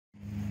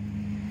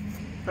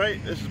Hey,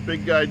 this is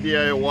Big Guy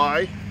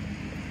DIY,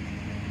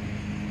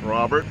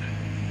 Robert.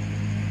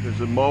 There's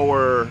a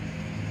mower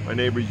my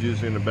neighbor's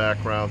using in the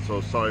background,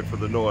 so sorry for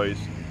the noise.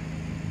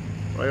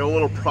 I got a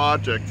little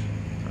project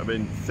I've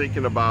been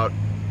thinking about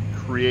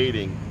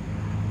creating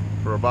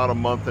for about a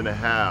month and a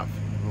half.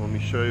 Let me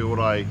show you what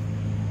I'm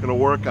gonna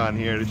work on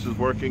here. This is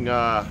working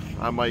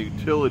on my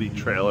utility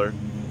trailer,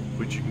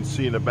 which you can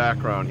see in the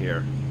background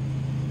here.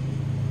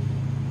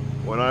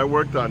 When I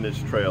worked on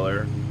this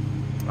trailer,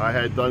 I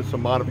had done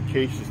some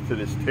modifications to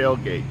this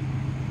tailgate.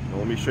 Now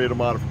let me show you the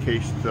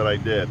modifications that I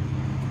did.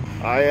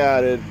 I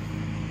added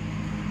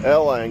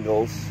L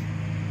angles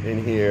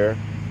in here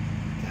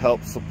to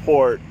help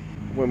support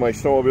when my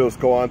snowmobiles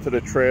go onto the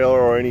trailer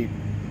or any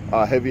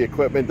heavy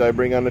equipment that I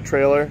bring on the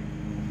trailer.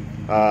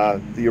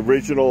 The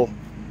original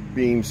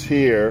beams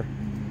here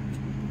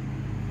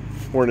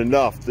weren't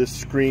enough. This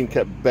screen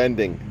kept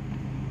bending.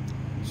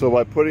 So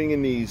by putting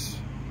in these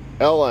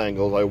L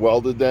angles, I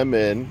welded them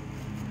in,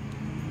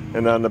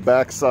 and on the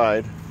back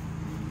side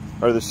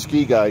are the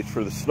ski guides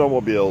for the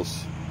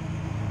snowmobiles.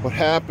 What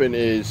happened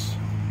is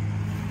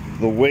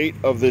the weight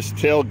of this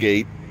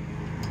tailgate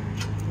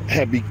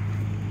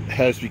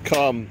has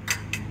become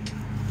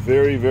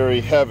very,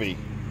 very heavy.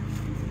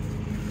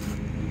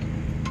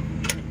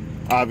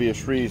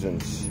 Obvious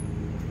reasons.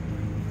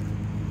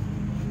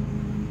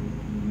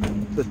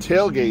 The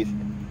tailgate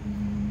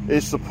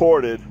is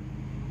supported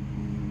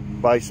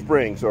by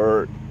springs,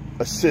 or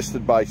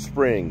assisted by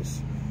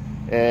springs,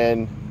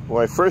 and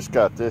when I first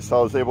got this, I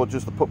was able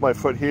just to put my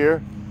foot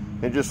here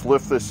and just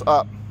lift this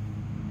up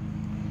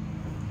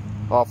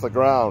off the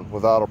ground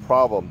without a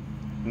problem.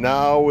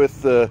 Now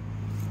with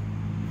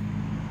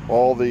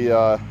all the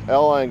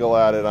L angle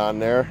added on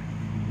there,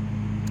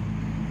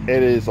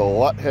 it is a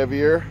lot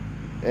heavier,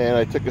 and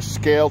I took a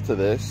scale to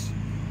this.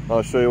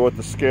 I'll show you what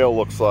the scale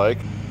looks like.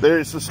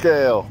 There's the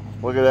scale.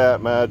 Look at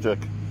that magic.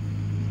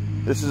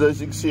 This is,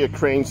 as you can see, a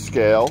crane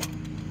scale.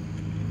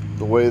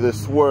 The way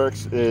this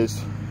works is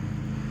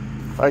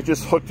I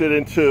just hooked it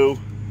into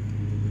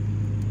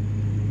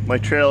my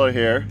trailer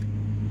here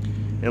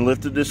and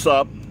lifted this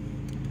up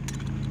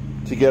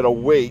to get a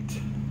weight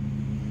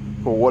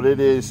for what it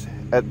is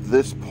at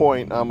this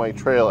point on my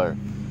trailer.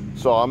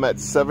 So I'm at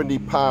 70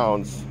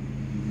 pounds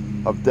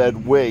of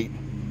dead weight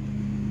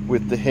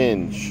with the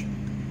hinge.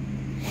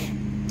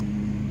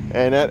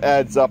 And that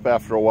adds up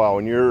after a while.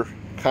 When you're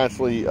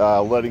constantly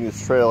letting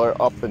this trailer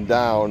up and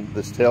down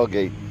this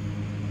tailgate,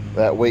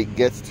 that weight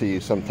gets to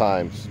you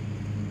sometimes.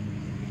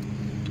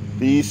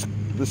 This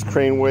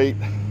crane weight,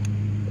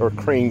 or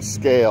crane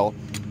scale,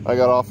 I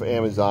got off of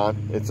Amazon.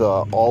 It's a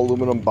all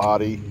aluminum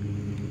body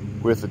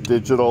with a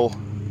digital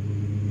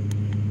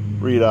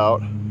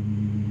readout.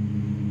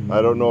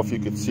 I don't know if you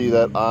could see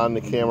that on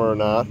the camera or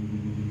not,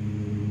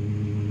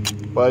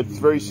 but it's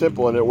very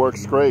simple and it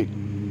works great.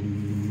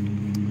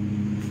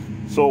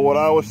 So what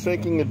I was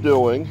thinking of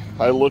doing,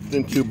 I looked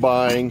into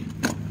buying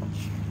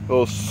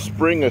those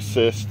spring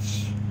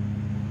assists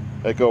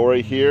that go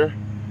right here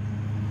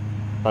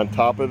on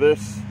top of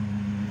this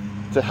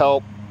to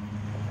help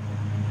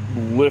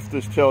lift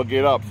this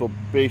tailgate up. So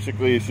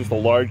basically it's just a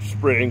large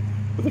spring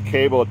with a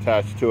cable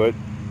attached to it,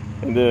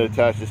 and then it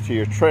attaches to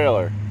your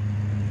trailer.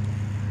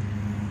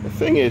 The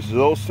thing is,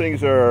 those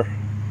things are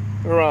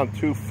around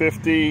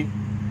 $250,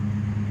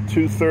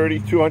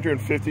 $230,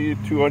 $250,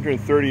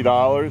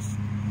 $230,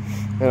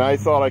 and I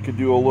thought I could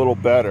do a little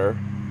better.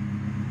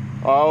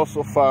 I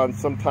also found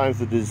sometimes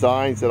the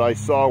designs that I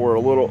saw were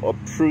a little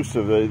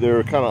obtrusive. They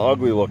were kind of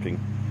ugly looking.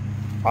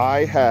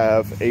 I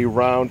have a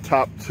round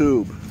top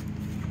tube.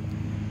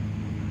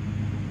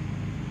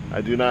 I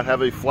do not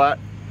have a flat.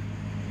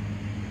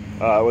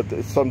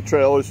 Some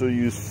trailers will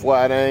use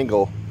flat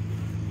angle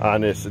on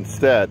this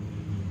instead.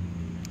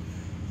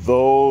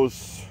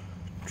 Those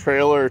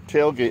trailer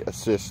tailgate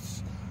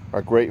assists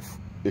are great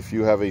if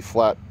you have a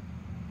flat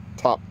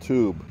top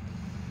tube.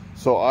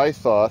 So I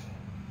thought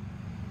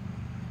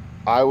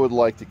I would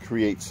like to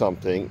create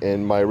something,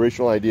 and my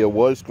original idea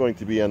was going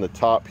to be on the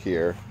top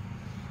here,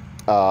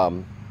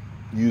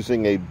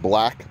 using a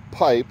black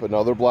pipe,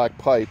 another black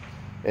pipe,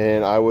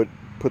 and I would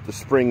put the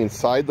spring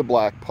inside the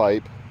black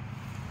pipe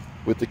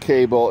with the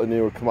cable, and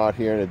it would come out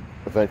here and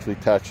eventually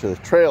attach to the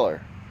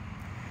trailer.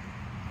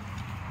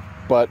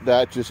 But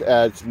that just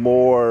adds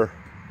more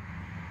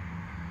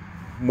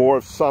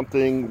of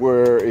something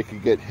where it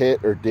could get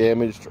hit or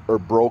damaged or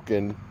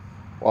broken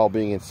while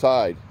being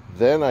inside.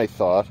 Then I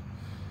thought,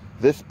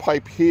 this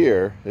pipe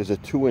here is a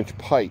 2-inch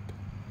pipe.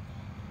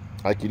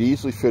 I could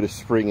easily fit a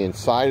spring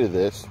inside of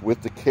this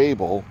with the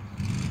cable,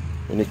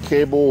 and the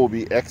cable will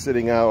be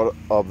exiting out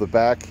of the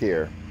back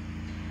here.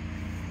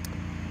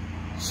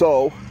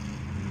 So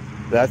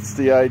that's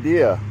the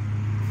idea.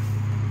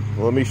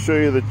 Let me show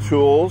you the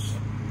tools,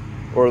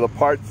 or the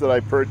parts that I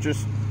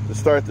purchased to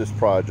start this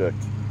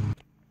project.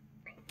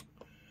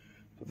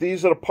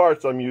 These are the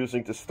parts I'm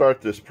using to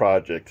start this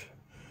project.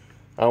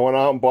 I went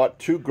out and bought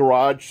 2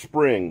 garage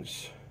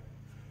springs.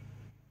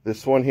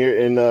 This one here,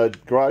 and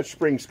garage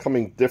springs come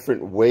in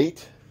different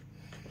weight,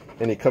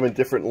 and they come in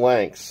different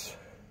lengths.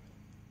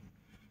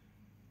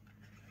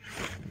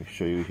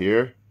 show you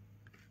here.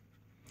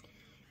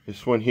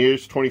 This one here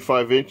is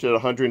 25 inch at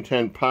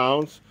 110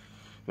 pounds.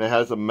 And it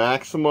has a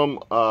maximum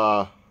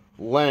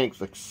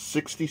length of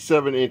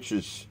 67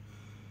 inches.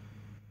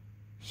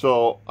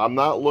 So I'm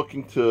not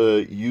looking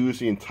to use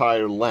the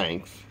entire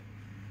length.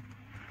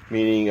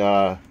 Meaning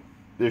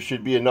there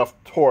should be enough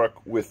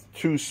torque with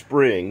 2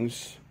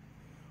 springs.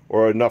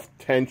 Or enough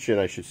tension,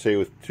 I should say,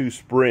 with 2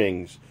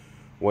 springs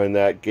when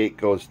that gate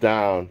goes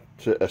down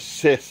to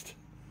assist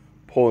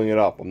pulling it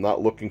up. I'm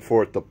not looking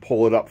for it to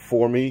pull it up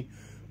for me,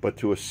 but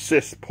to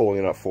assist pulling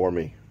it up for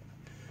me.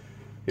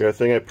 The other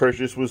thing I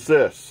purchased was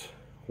this.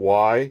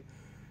 Why?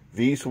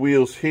 These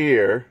wheels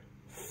here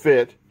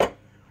fit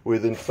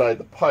with inside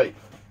the pipe.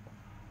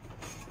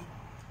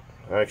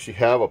 I actually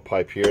have a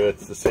pipe here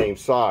that's the same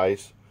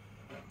size.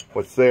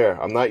 What's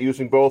there? I'm not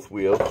using both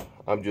wheels.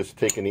 I'm just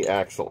taking the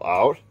axle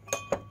out.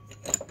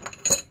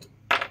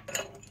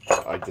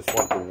 I just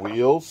want the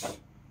wheels.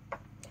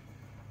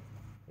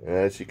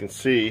 As you can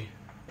see,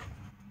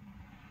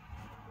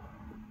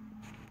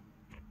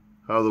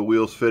 how the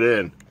wheels fit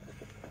in.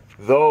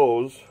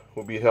 Those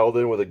will be held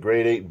in with a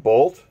grade 8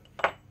 bolt,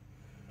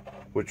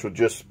 which will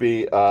just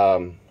be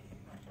through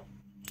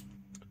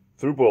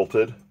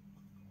bolted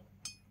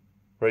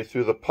right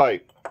through the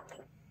pipe.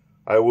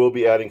 I will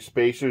be adding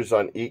spacers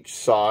on each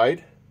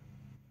side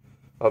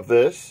of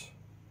this.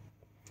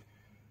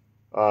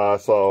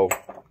 So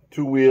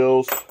 2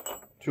 wheels,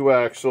 2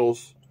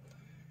 axles.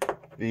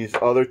 These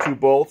other 2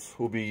 bolts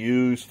will be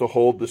used to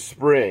hold the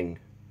spring.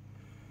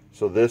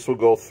 So this will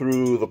go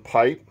through the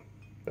pipe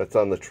that's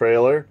on the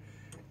trailer,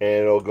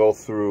 and it'll go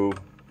through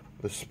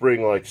the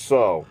spring like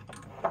so.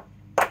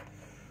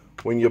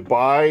 When you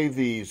buy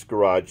these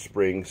garage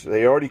springs,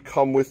 they already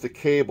come with the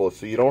cable,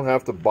 so you don't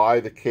have to buy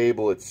the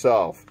cable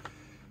itself.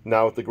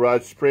 Now with the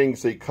garage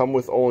springs, they come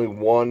with only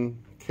 1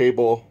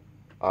 cable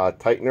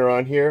tightener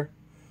on here.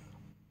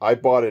 I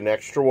bought an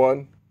extra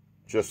one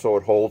just so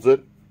it holds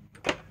it.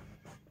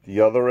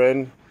 The other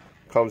end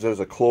comes as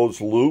a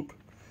closed loop.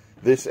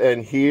 This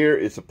end here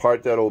is the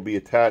part that will be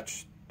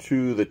attached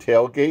to the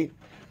tailgate,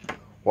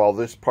 while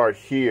this part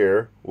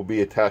here will be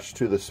attached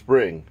to the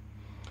spring.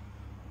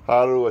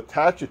 How to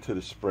attach it to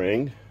the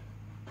spring?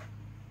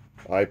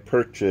 I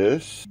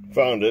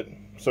found it,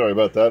 sorry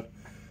about that.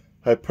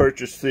 I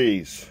purchased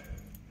these.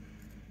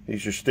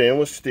 These are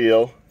stainless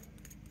steel,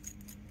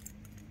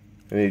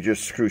 and they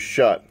just screw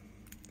shut.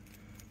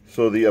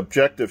 So the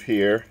objective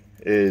here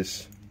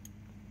is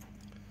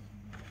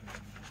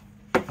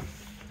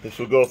this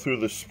will go through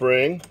the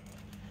spring.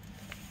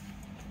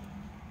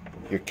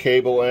 Your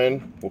cable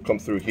end will come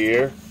through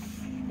here,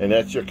 and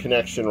that's your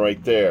connection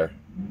right there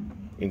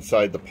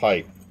inside the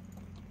pipe.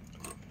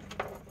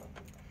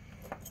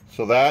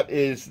 So that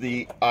is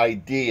the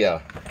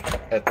idea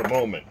at the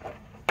moment.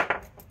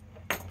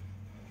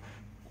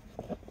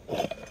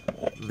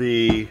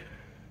 The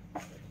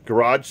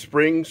garage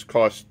springs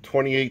cost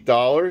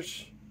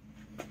 $28,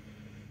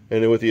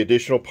 and then with the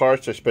additional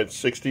parts I spent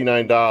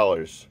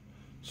 $69.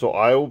 So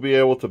I will be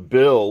able to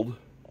build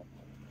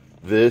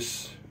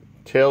this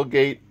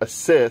tailgate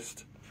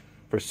assist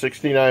for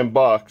 69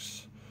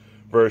 bucks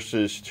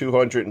versus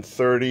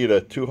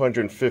 $230 to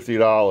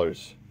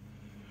 $250.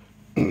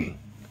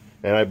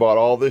 And I bought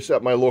all this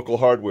at my local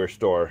hardware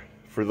store.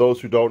 For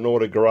those who don't know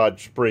what a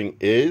garage spring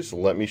is,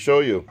 let me show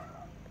you.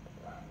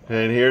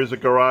 And here's a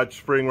garage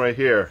spring right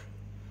here.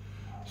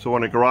 So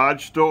when a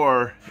garage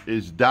door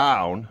is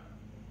down,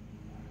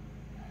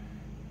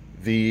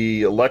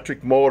 the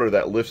electric motor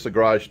that lifts the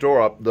garage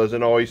door up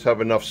doesn't always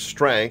have enough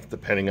strength,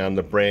 depending on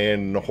the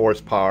brand and the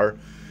horsepower,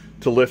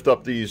 to lift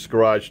up these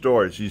garage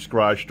doors. These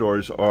garage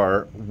doors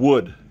are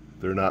wood.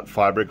 They're not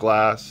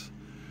fiberglass,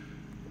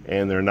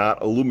 and they're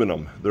not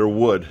aluminum. They're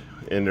wood,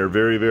 and they're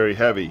very, very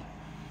heavy.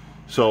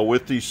 So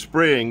with these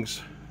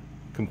springs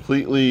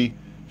completely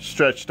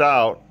stretched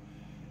out,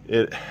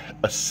 it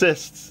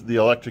assists the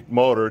electric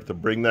motor to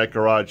bring that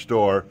garage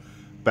door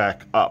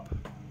back up.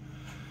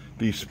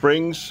 These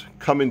springs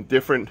come in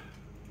different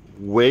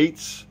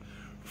weights,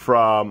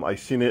 from I've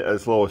seen it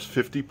as low as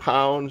 50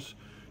 pounds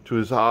to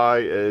as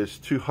high as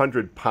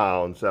 200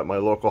 pounds at my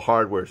local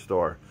hardware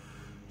store.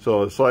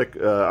 So it's like,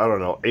 I don't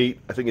know, I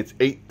think it's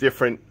 8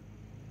 different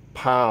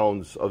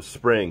pounds of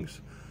springs.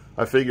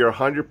 I figure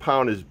 100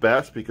 pound is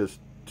best because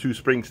 2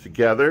 springs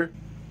together,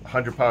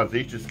 100 pounds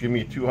each, just give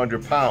me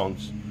 200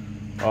 pounds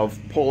of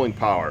pulling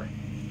power.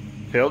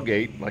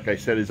 Tailgate, like I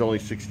said, is only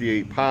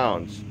 68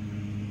 pounds.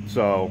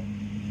 So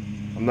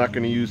I'm not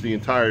going to use the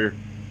entire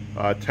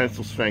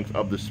tensile strength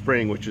of the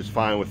spring, which is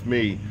fine with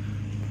me.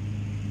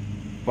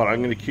 But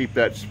I'm going to keep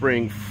that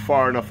spring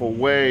far enough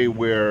away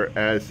where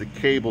as the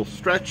cable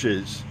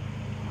stretches,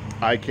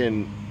 I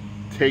can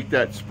take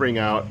that spring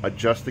out,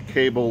 adjust the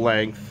cable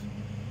length,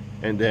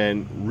 and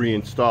then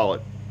reinstall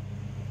it.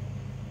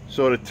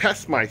 So to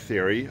test my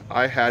theory,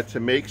 I had to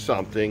make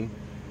something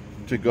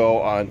to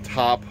go on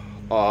top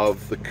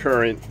of the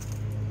current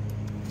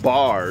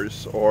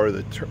bars, or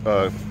the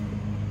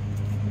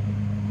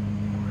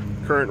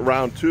current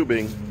round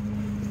tubing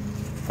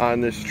on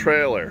this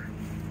trailer.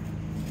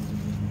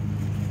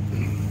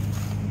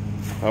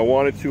 I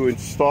wanted to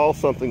install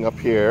something up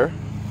here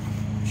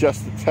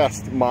just to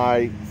test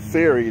my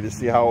theory to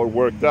see how it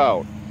worked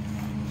out.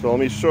 So let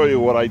me show you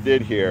what I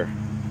did here.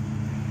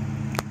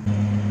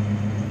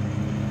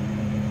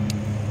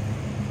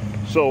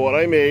 So what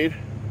I made,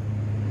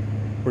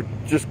 we're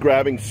just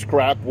grabbing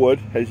scrap wood.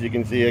 As you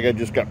can see, I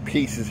just got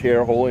pieces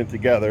here holding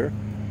together.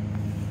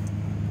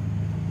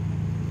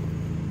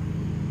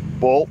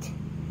 Bolt,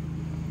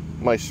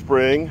 my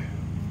spring,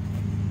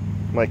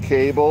 my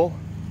cable,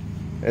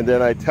 and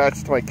then I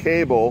attached my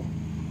cable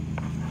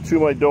to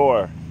my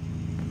door.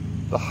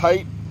 The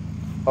height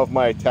of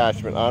my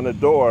attachment on the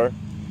door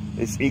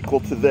is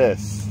equal to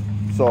this.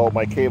 So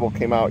my cable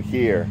came out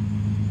here.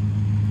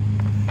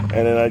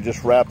 And then I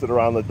just wrapped it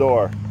around the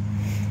door.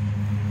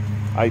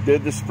 I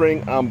did the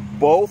spring on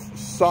both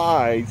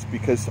sides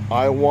because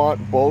I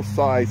want both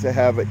sides to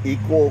have an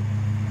equal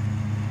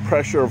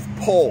pressure of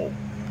pull.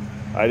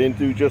 I didn't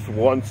do just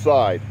one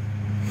side.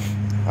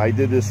 I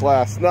did this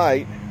last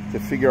night to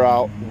figure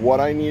out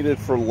what I needed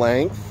for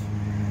length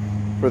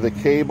for the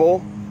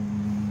cable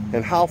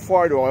and how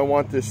far do I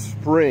want this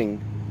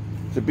spring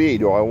to be.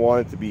 Do I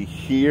want it to be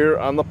here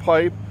on the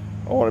pipe?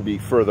 I want to be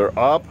further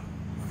up,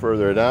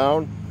 further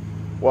down.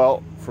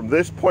 Well, from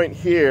this point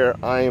here,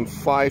 I am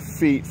 5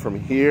 feet from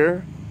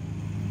here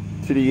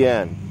to the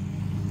end.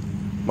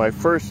 My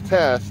first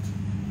test,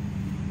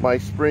 my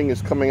spring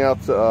is coming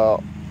out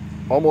to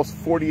almost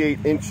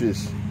 48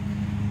 inches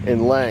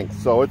in length,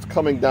 so it's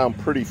coming down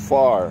pretty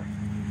far.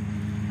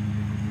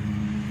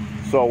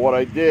 So what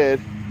I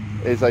did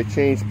is I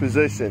changed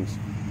positions.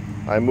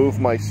 I moved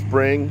my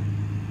spring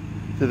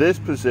to this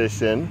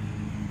position,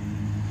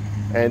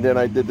 and then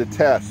I did the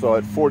test. So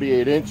at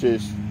 48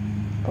 inches,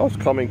 I was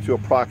coming to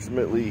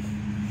approximately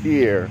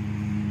here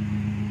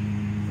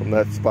from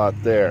that spot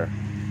there.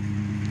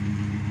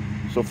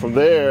 So from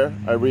there,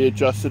 I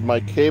readjusted my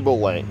cable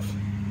length.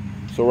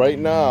 So right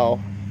now,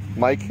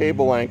 my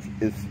cable length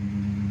is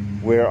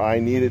where I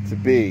need it to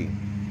be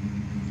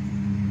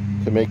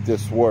to make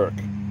this work.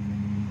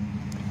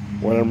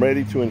 When I'm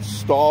ready to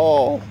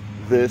install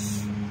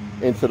this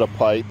into the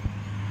pipe,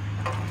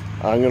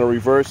 I'm going to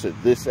reverse it.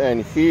 This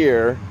end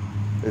here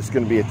is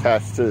going to be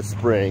attached to the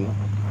spring.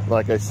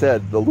 Like I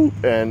said, the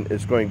loop end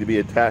is going to be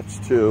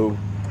attached to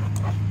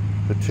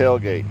the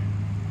tailgate.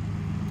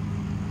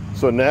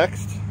 So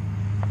next,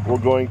 we're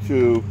going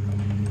to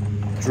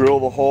drill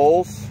the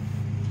holes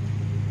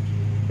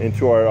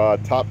into our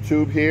top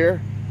tube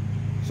here.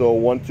 So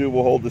one tube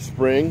will hold the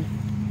spring,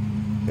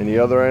 and the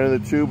other end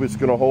of the tube is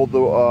going to hold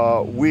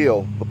the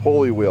wheel, the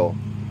pulley wheel.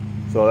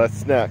 So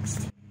that's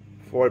next.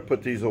 Before I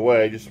put these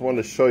away, I just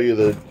wanted to show you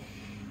the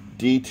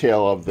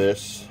detail of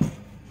this.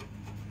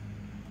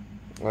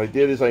 What I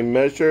did is I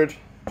measured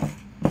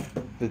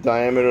the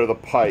diameter of the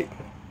pipe,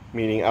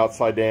 meaning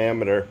outside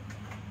diameter,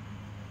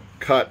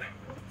 cut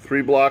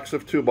 3 blocks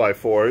of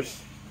 2x4s,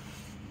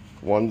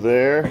 one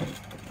there,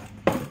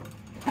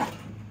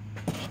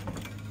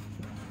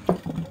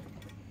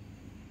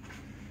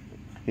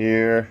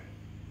 here,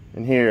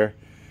 and here,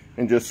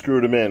 and just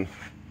screwed them in.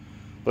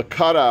 The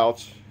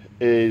cutouts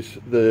is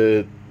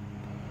the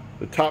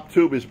top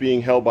tube is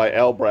being held by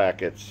L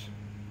brackets,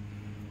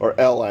 or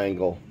L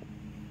angle.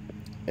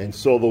 And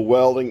so the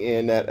welding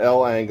in that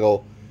L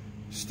angle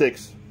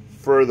sticks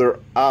further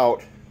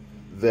out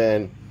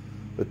than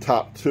the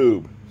top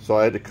tube. So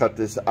I had to cut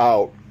this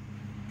out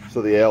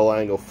so the L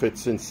angle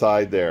fits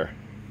inside there.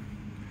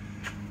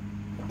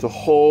 To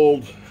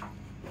hold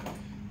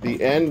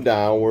the end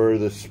down where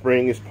the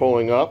spring is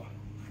pulling up,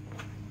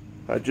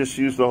 I just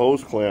used the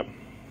hose clamp.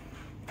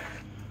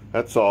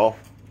 That's all.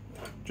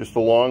 Just a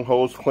long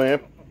hose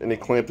clamp, and it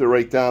clamped it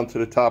right down to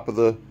the top of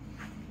the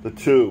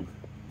tube.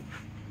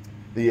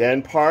 The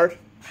end part,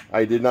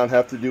 I did not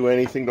have to do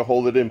anything to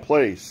hold it in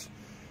place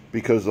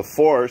because the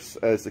force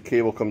as the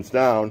cable comes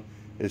down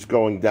is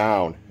going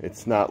down.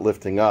 It's not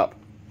lifting up.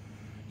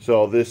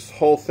 So this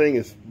whole thing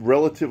is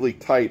relatively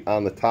tight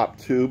on the top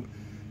tube,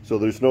 so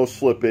there's no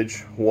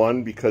slippage.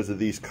 One, because of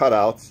these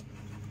cutouts,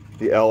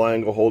 the L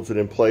angle holds it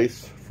in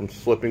place from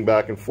slipping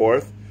back and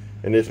forth,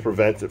 and this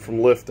prevents it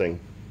from lifting.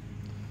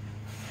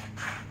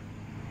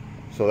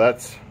 So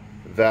that's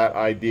that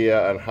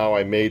idea on how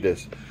I made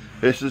this.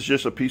 This is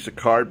just a piece of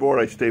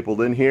cardboard I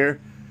stapled in here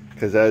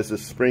because as the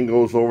spring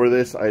goes over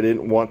this, I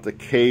didn't want the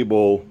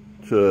cable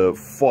to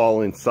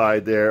fall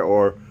inside there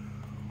or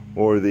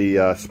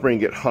the spring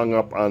get hung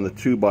up on the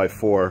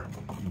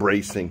 2x4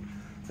 bracing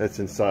that's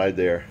inside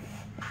there.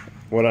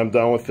 When I'm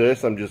done with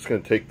this, I'm just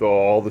going to take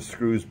all the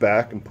screws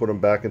back and put them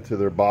back into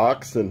their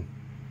box and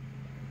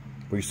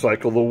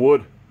recycle the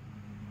wood.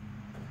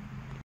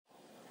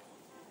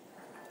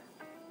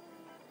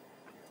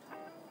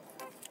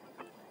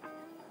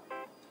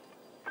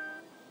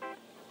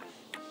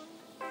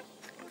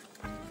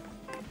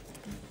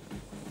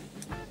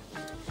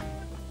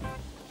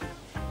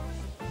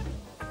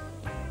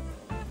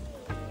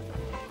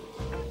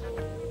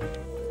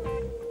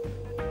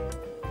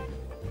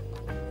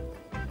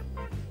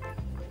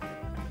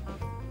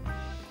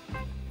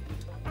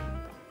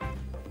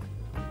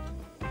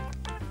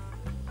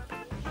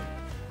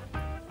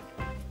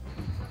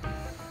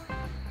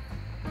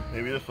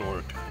 Maybe this will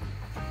work.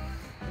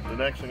 So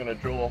next I'm going to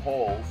drill the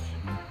holes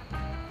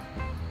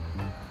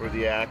for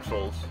the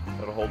axles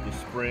that'll hold the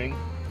spring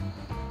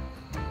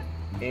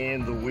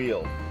and the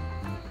wheel.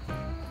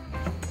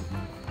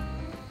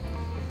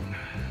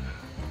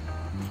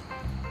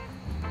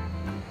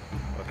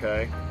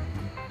 Okay.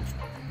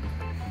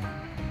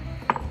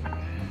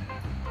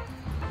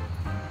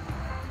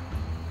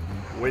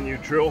 When you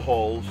drill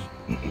holes,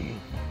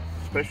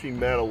 especially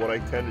metal, what I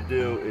tend to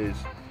do is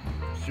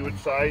see what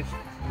size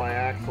my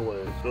axle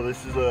is. So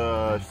this is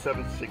a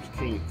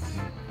 7/16.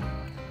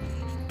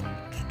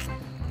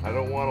 I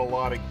don't want a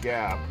lot of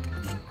gap.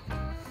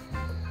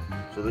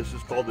 So this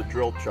is called the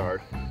drill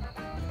chart.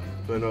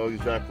 So I know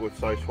exactly what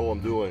size hole I'm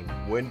doing.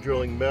 When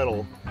drilling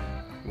metal,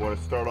 you want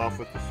to start off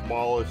with the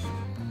smallest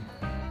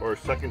or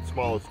second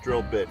smallest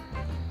drill bit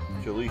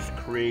to at least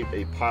create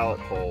a pilot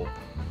hole,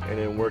 and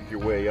then work your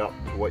way up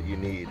to what you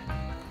need.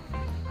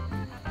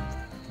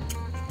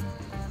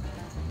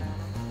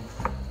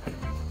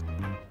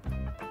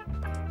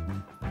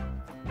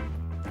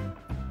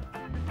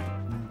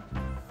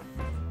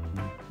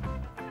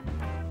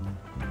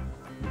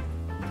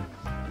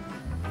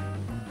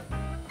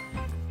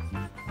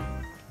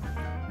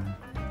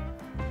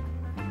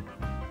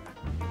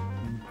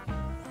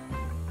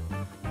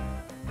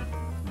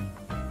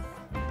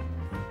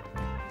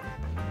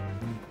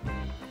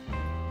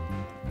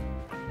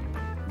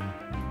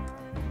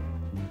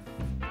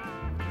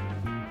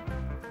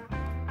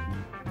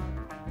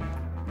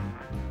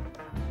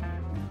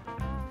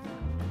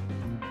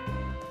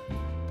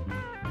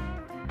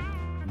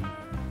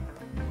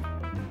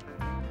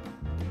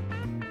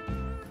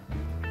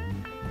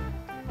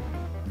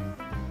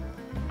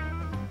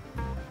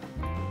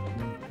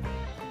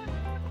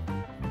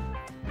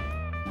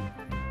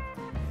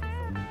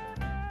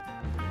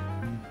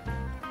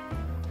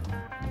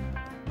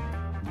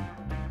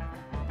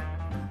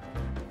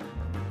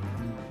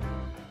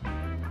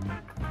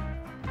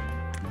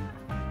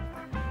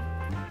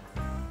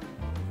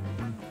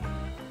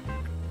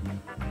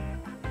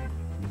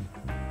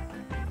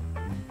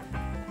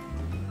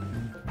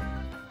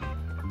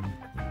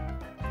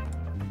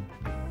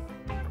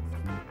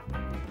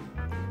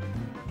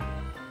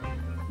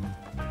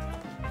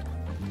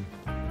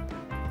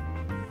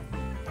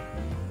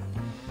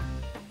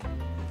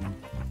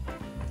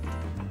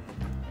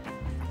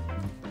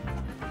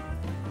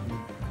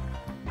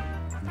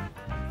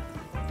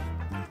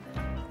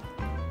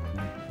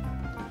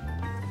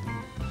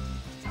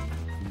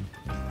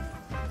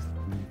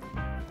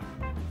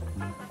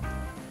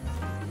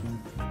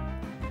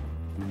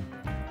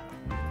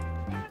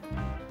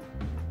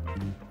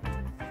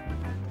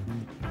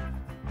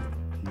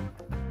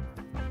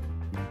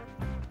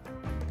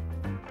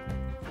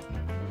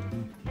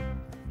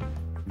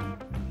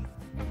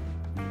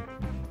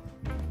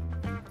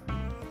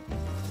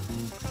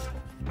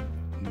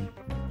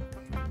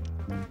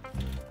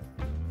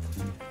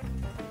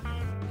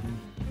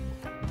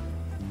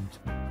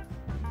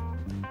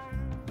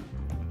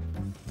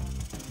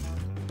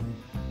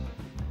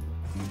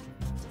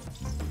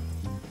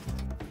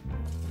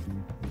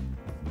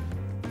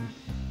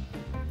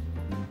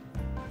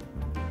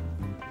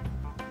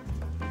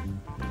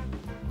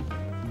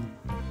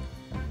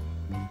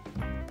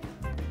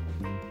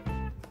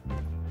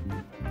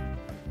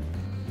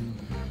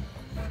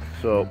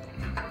 So,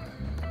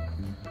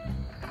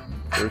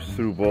 first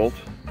through bolt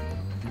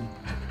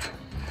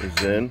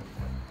is in.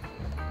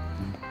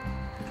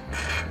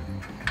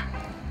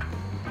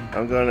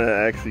 I'm going to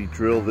actually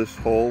drill this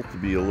hole to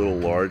be a little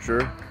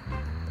larger.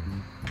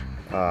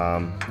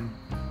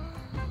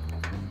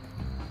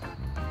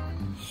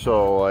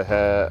 So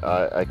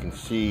I can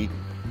see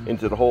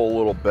into the hole a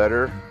little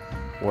better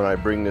when I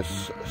bring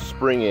this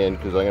spring in,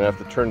 because I'm going to have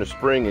to turn the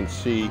spring and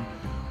see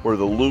where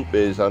the loop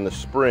is on the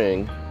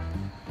spring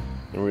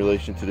in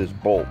relation to this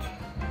bolt.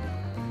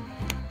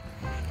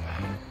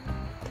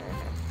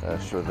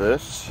 As for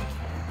this,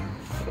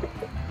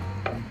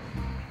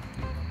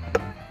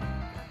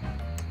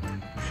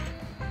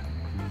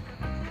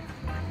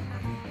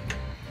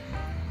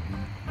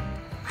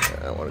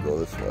 I want to go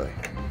this way.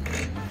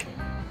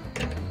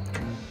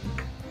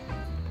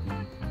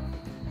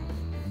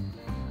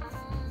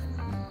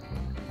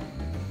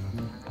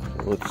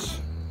 Let's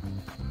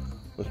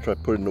try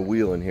putting the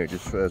wheel in here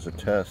just as a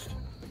test.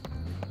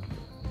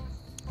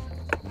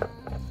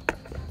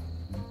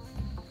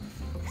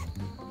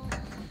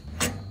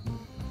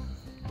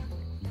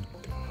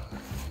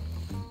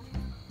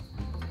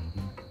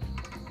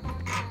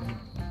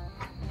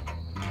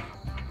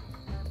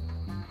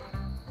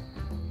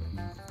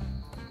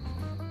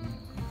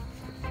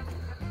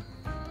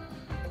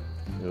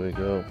 There we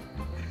go.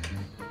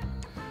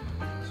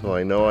 So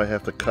I know I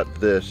have to cut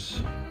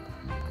this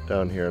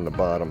down here on the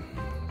bottom,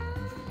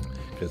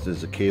 because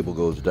as the cable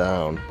goes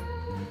down,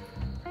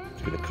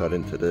 it's going to cut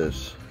into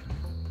this.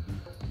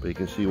 But you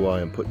can see why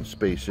I'm putting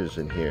spacers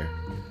in here.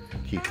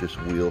 Keep this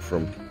wheel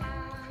from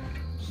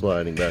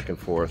sliding back and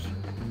forth.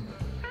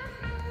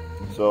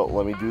 So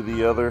let me do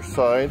the other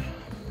side.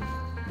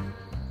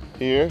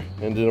 here,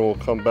 and then we'll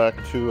come back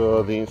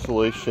to the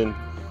installation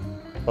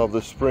of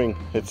the spring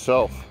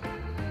itself.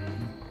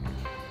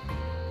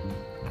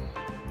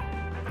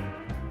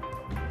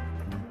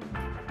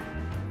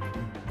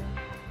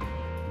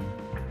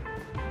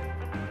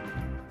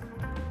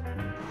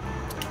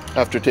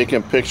 After taking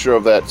a picture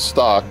of that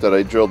stock that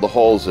I drilled the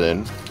holes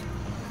in,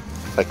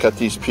 I cut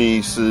these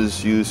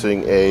pieces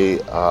using a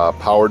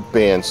powered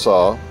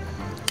bandsaw,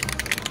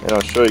 and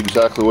I'll show you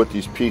exactly what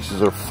these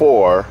pieces are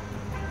for,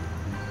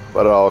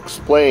 but I'll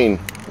explain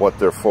what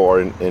they're for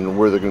and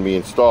where they're going to be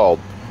installed.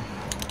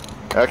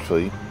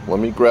 Actually, let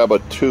me grab a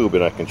tube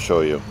and I can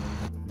show you.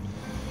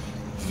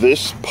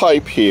 This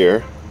pipe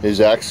here is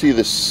actually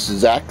the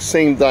exact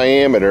same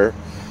diameter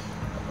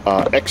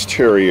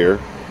exterior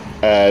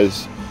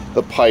as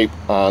the pipe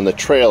on the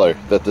trailer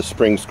that the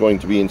spring's going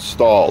to be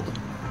installed.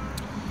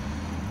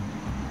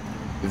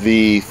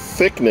 The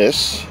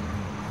thickness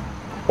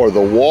or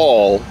the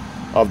wall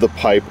of the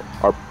pipe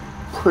are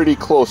pretty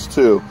close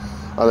too.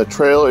 On the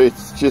trailer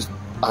it's just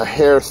a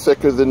hair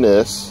thicker than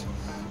this,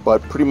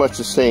 but pretty much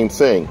the same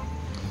thing.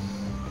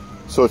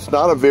 So it's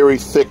not a very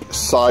thick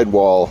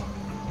sidewall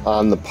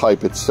on the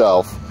pipe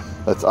itself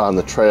that's on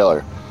the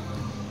trailer.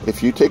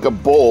 If you take a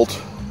bolt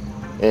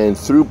and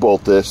through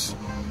bolt this,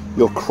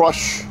 you'll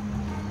crush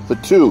the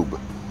tube.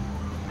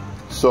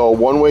 So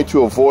one way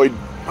to avoid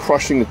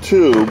crushing the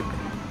tube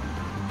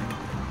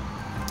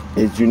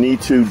is you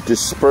need to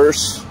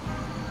disperse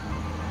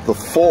the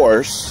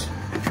force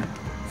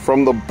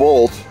from the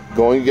bolt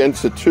going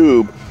against the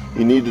tube.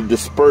 You need to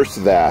disperse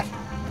that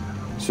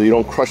so you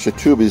don't crush the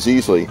tube as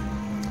easily.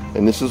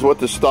 And this is what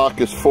the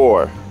stock is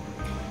for.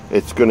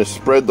 It's going to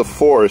spread the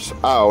force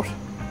out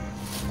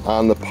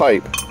on the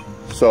pipe.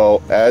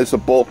 So as the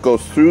bolt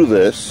goes through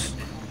this,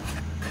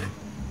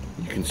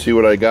 you can see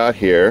what I got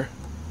here.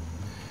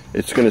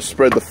 It's going to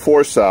spread the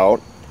force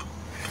out,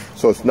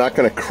 so it's not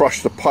going to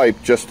crush the pipe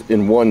just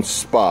in one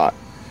spot.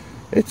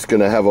 It's going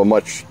to have a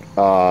much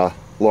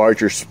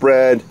larger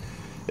spread.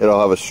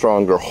 It'll have a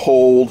stronger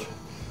hold.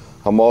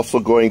 I'm also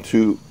going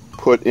to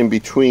put in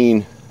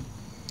between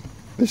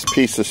this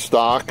piece of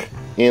stock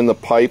and the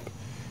pipe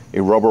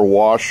a rubber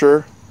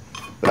washer.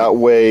 That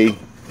way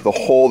the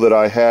hole that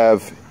I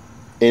have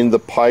in the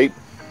pipe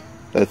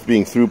that's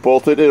being through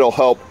bolted, it'll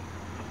help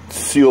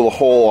seal the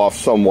hole off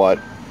somewhat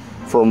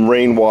from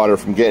rainwater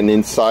from getting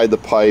inside the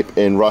pipe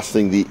and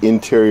rusting the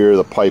interior of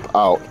the pipe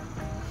out.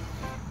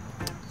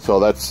 So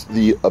that's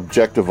the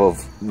objective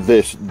of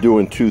this,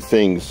 doing two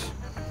things.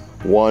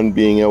 One,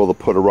 being able to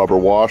put a rubber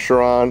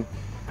washer on,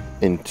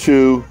 and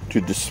two,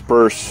 to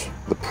disperse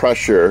the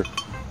pressure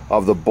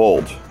of the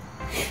bolt.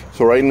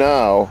 So right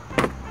now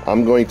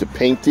I'm going to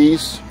paint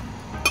these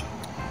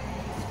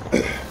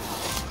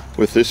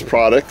with this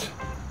product,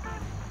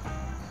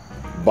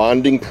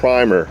 bonding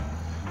primer.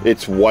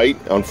 It's white.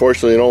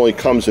 Unfortunately, it only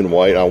comes in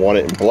white. I want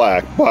it in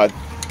black. But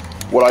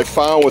what I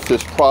found with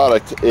this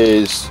product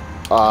is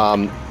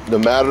no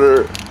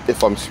matter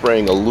if I'm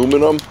spraying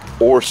aluminum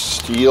or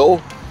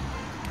steel,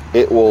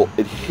 it will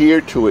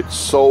adhere to it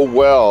so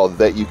well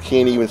that you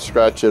can't even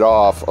scratch it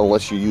off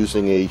unless you're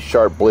using a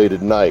sharp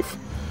bladed knife.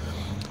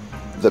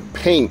 The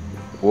paint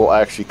will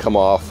actually come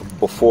off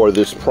before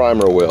this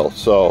primer will,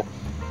 so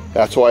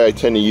that's why I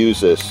tend to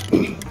use this.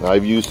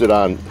 I've used it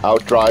on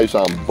out drives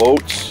on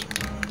boats,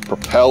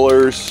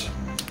 propellers,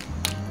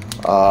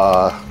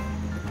 on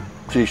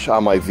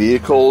my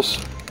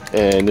vehicles,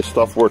 and this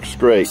stuff works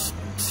great.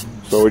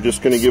 So we're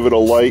just going to give it a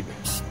light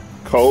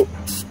coat.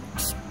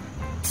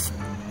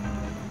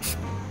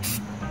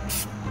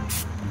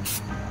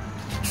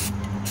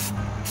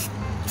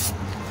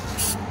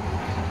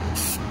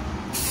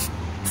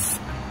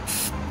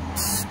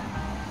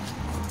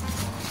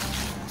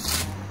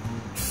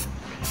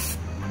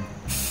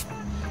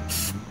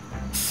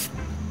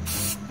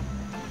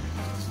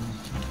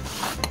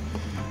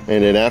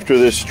 And then after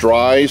this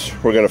dries,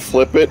 we're going to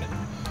flip it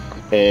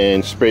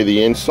and spray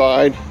the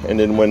inside. And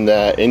then when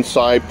that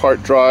inside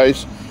part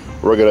dries,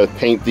 we're going to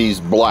paint these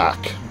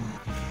black.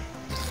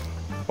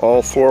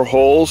 All 4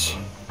 holes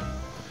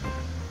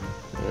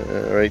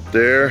right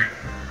there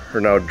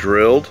are now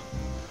drilled.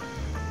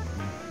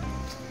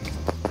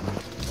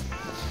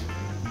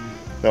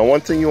 Now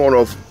one thing you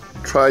want to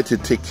try to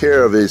take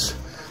care of is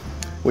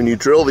when you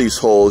drill these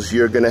holes,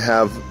 you're going to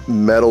have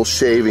metal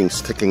shavings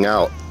sticking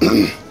out.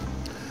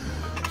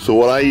 So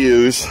what I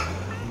use,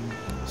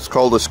 it's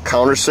called this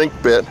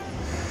countersink bit.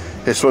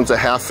 This one's a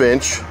 1/2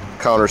 inch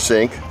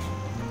countersink.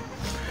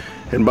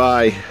 And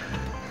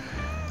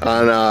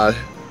on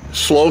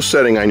slow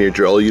setting on your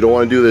drill, you don't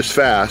want to do this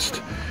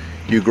fast,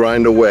 you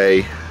grind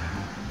away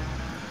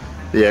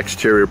the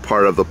exterior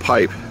part of the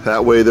pipe.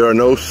 That way there are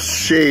no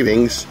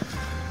shavings,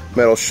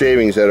 metal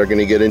shavings that are going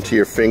to get into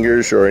your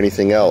fingers or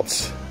anything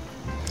else.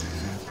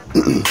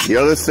 The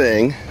other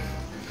thing,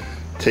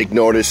 take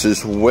notice,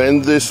 is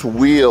when this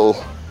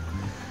wheel,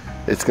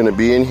 it's going to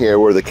be in here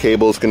where the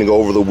cable is going to go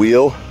over the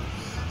wheel,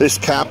 this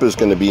cap is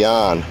going to be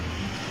on.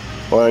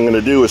 What I'm going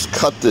to do is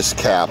cut this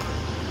cap,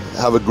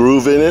 have a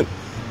groove in it,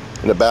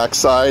 in the back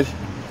side,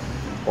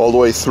 all the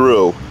way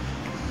through.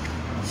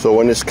 So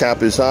when this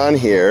cap is on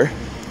here,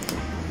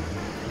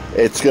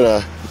 it's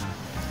gonna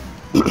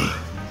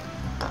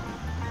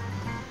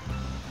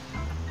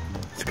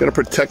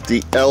protect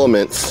the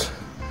elements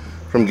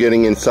from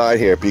getting inside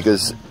here,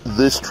 because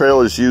this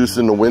trail is used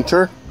in the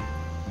winter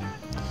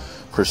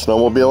for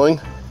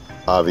snowmobiling,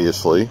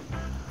 obviously,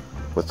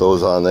 with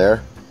those on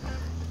there.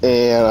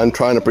 And I'm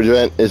trying to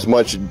prevent as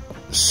much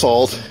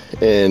salt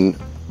and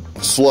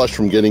slush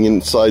from getting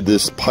inside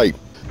this pipe.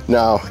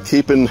 Now,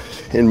 keeping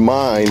in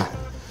mind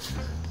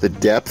the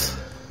depth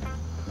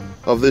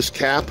of this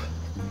cap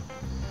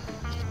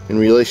in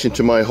relation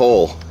to my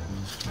hole.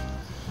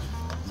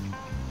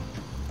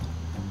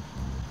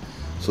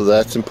 So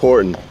that's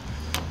important.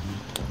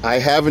 I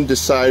haven't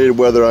decided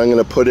whether I'm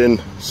going to put in,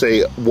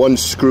 say, one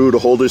screw to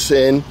hold this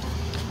in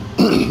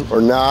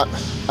or not.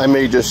 I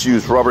may just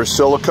use rubber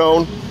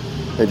silicone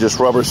and just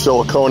rubber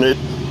silicone it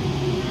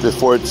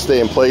for it to stay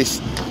in place.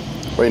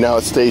 Right now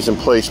it stays in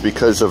place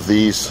because of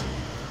these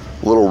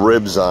little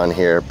ribs on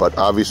here, but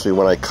obviously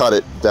when I cut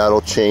it,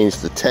 that'll change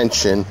the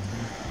tension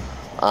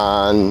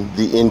on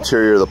the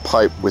interior of the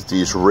pipe with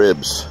these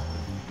ribs.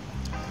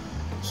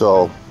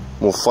 So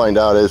we'll find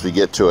out as we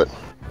get to it.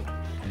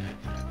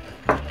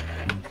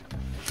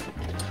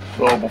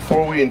 So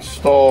before we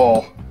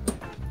install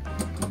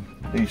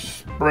these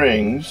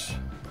springs,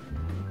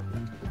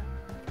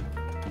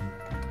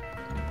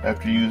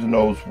 after using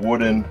those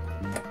wooden,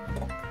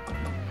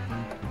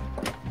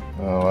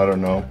 I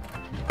don't know,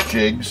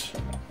 jigs,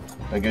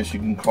 I guess you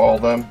can call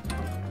them,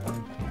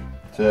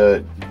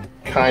 to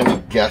kind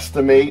of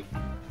guesstimate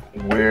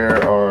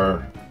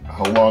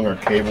how long our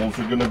cables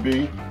are going to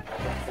be.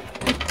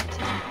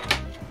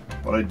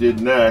 What I did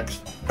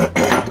next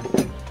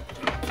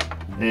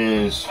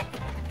is,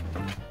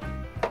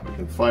 I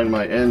can find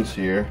my ends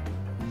here.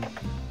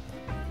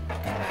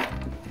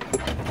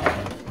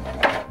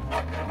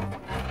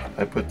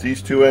 I put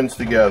these two ends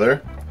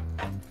together,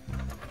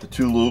 the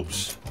two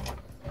loops,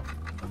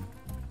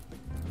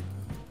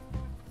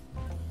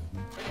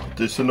 put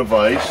this in a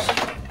vise,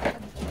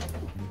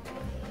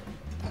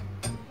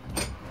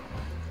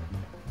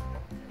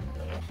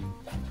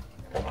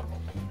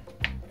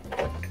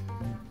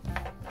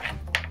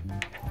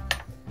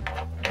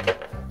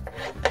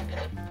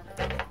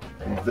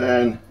 and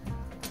then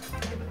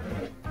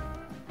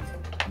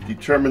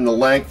determine the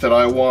length that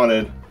I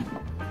wanted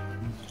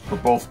for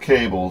both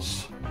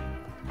cables,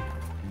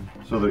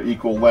 so they're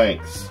equal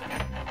lengths.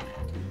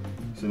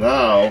 So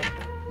now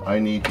I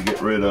need to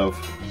get rid of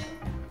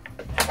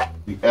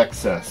the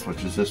excess,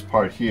 which is this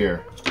part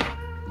here.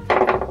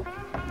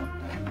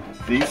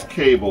 These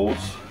cables,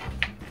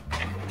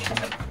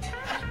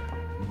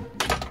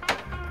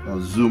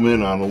 I'll zoom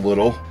in on a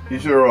little.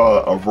 These are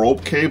a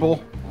rope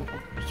cable.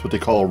 That's what they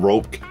call a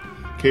rope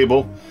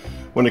cable.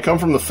 When they come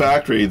from the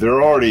factory,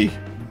 they're already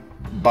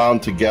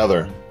bound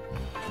together,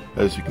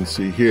 as you can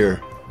see here.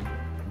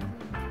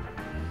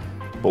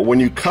 But when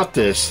you cut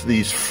this,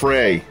 these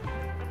fray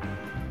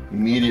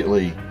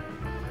immediately.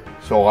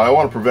 So I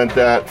want to prevent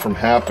that from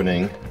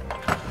happening.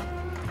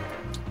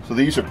 So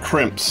these are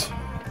crimps.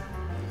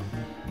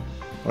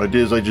 What I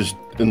did is I just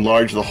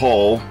enlarged the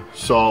hole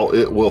so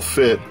it will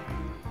fit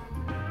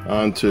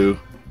onto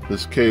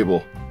this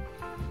cable.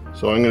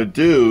 So what I'm going to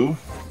do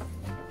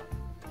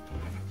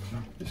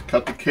is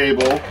cut the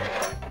cable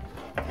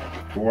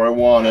to where I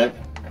want it,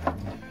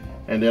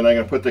 and then I'm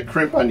going to put the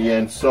crimp on the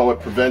end so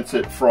it prevents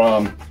it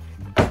from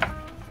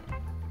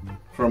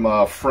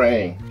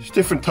fraying. There's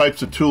different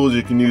types of tools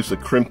you can use to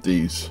crimp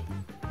these.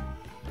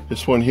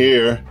 This one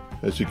here,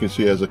 as you can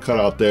see, has a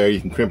cutout there. You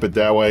can crimp it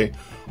that way,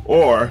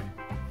 or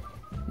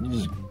you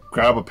just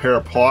grab a pair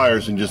of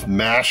pliers and just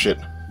mash it.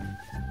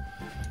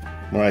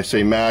 When I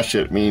say mash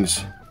it, it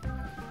means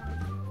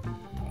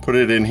put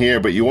it in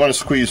here, but you want to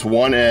squeeze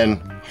one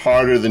end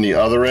harder than the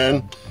other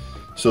end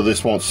so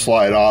this won't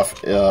slide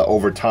off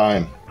over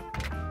time.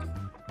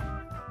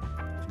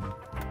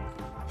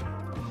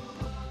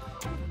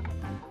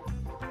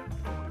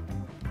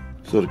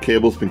 So the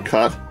cable's been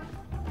cut,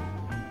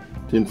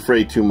 didn't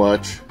fray too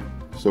much,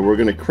 so we're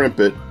going to crimp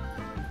it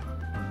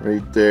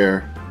right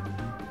there,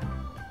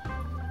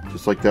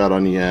 just like that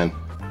on the end.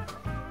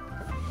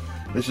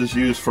 This is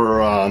used for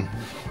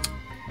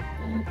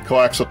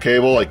coaxial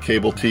cable, like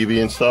cable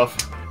TV and stuff.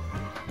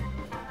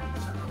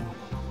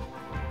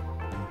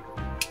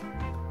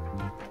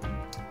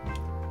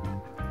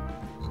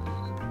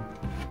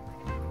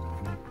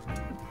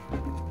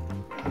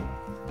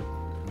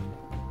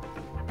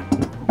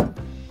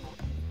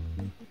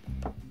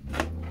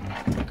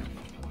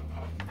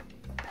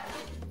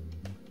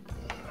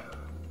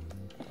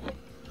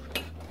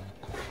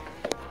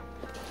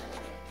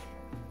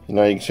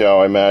 Now you can see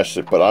how I mashed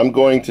it, but I'm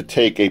going to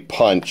take a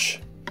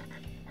punch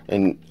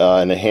and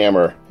a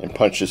hammer and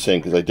punch this in,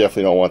 because I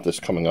definitely don't want this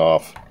coming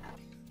off.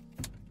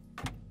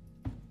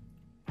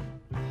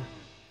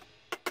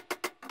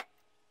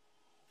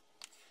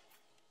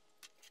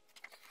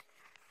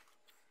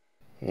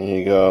 There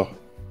you go.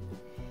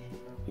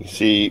 You can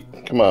see,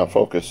 come on,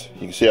 focus.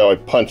 You can see how I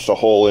punched a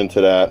hole into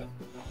that,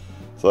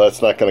 so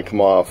that's not going to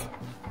come off.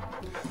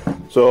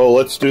 So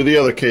let's do the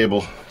other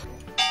cable.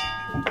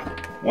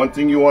 One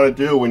thing you want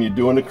to do when you're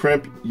doing the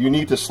crimp, you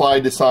need to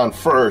slide this on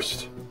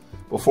first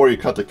before you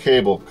cut the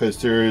cable,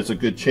 because there is a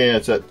good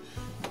chance that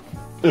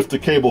if the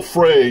cable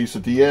frays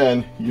at the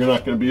end, you're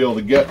not going to be able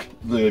to get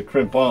the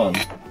crimp on.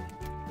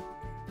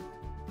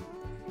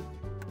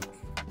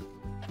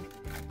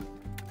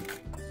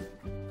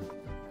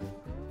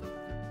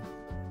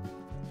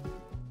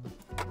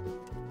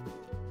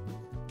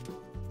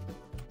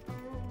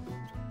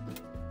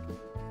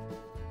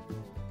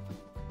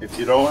 If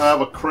you don't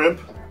have a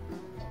crimp,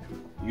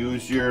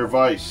 use your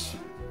vise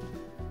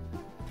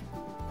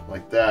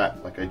like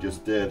that, like I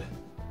just did.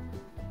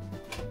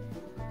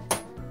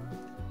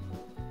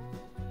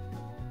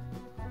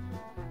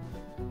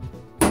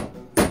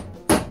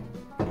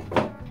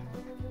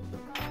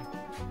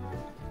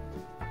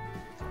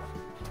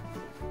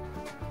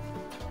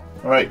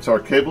 Alright, so our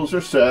cables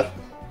are set.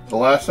 The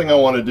last thing I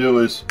want to do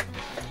is,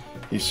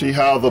 you see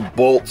how the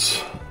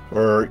bolts,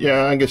 or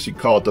yeah, I guess you'd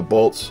call it the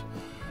bolts,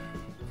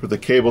 for the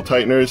cable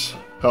tighteners,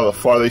 how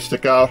far they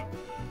stick out?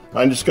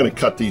 I'm just going to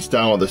cut these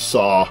down with a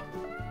saw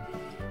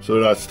so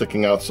they're not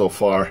sticking out so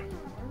far.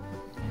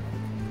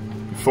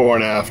 Before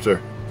and after.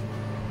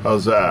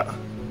 How's that?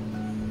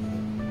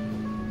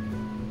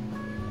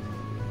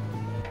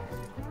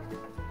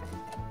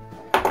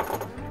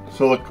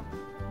 So look,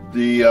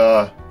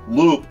 the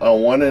loop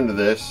on one end of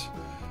this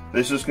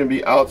is going to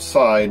be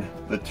outside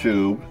the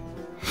tube,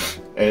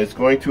 and it's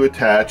going to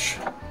attach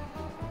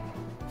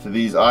to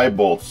these eye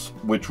bolts,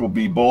 which will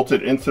be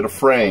bolted into the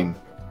frame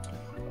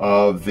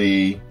of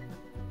the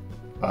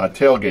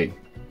tailgate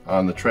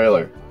on the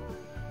trailer.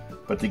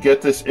 But to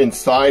get this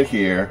inside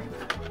here,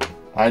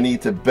 I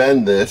need to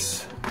bend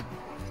this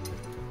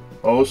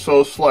oh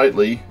so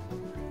slightly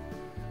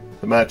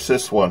to match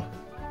this one.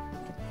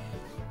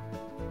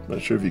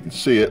 Not sure if you can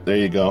see it. There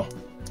you go.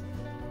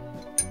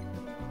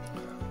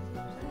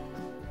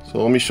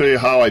 So let me show you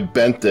how I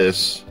bent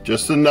this,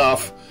 just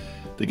enough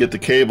to get the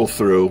cable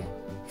through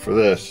for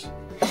this.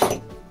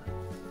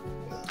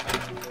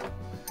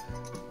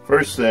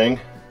 First thing,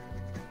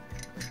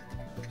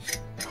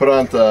 put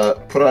on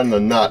the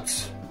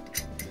nuts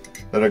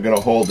that are going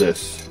to hold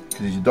this,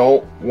 because you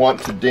don't want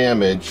to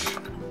damage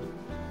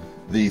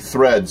the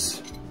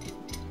threads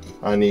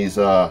on these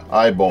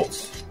eye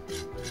bolts.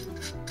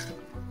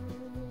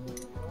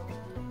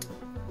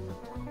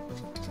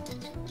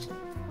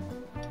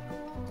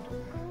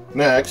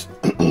 Next,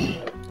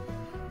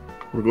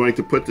 we're going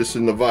to put this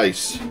in the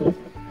vise.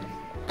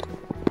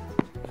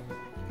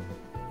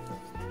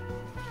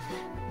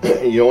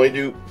 You only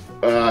do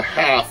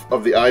half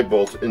of the eye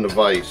bolts in the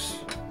vise.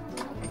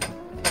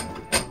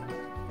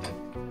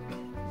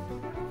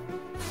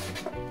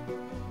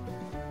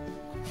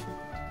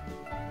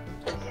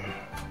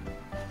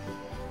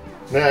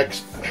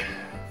 Next,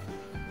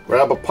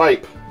 grab a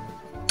pipe,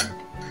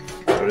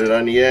 put it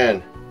on the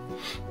end.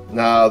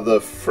 Now the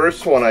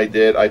first one I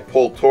did, I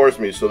pulled towards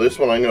me, so this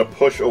one I'm going to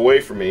push away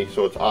from me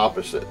so it's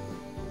opposite.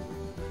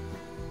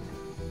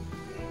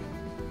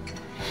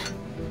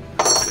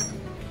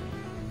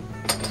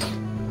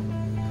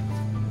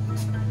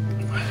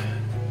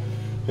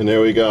 And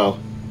there we go.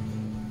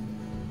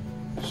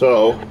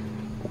 So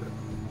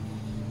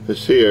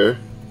this here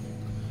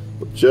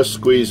will just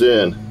squeeze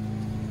in,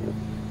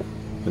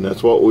 and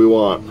that's what we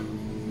want.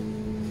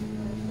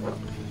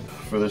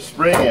 For the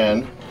spring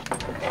end,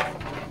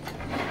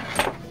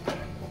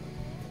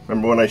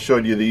 remember when I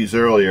showed you these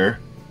earlier,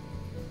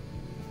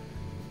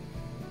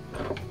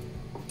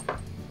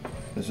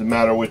 doesn't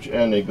matter which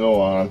end they go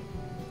on.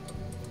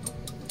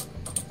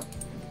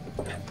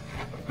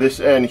 This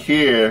end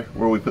here,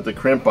 where we put the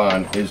crimp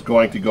on, is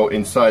going to go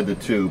inside the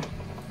tube.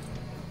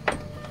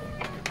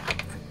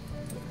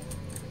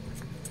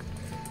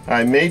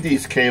 I made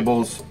these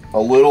cables a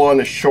little on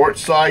the short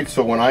side,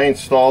 so when I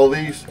install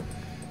these,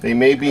 they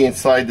may be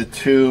inside the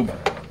tube,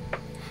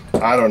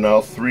 I don't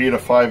know, 3 to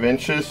 5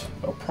 inches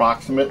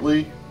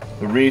approximately.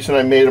 The reason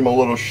I made them a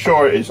little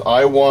short is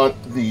I want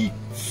the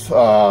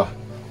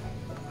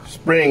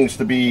springs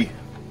to be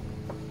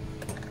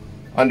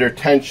under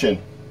tension.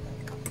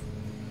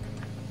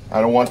 I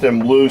don't want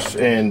them loose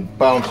and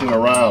bouncing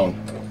around.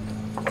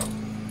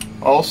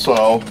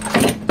 Also,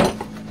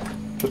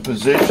 the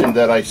position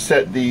that I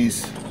set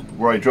these,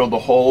 where I drilled the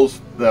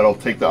holes that'll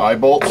take the eye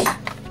bolts,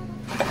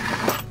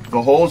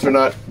 the holes are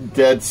not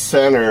dead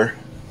center.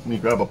 Let me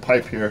grab a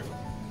pipe here.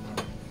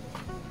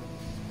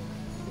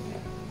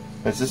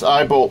 As this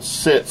eye bolt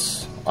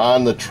sits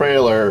on the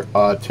trailer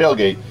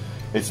tailgate,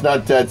 it's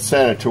not dead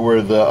center to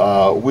where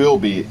the wheel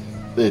be.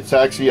 It's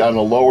actually on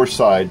the lower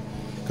side,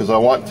 because I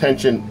want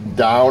tension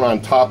down on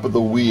top of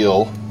the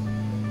wheel,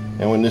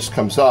 and when this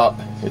comes up,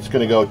 it's going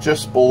to go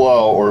just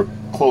below or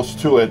close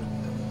to it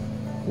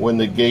when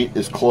the gate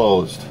is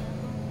closed.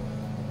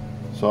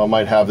 So I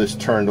might have this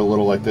turned a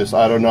little like this.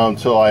 I don't know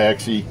until I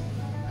actually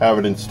have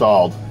it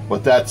installed,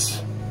 but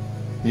that's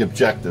the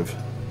objective.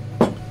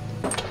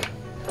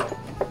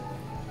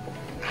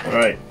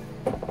 Alright,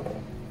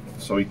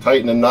 so we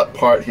tighten the nut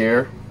part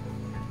here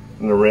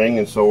in the ring,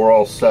 and so we're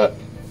all set.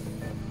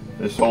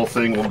 This whole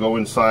thing will go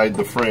inside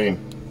the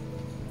frame.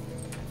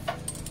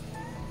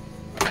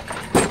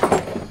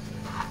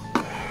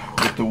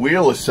 With the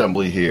wheel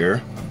assembly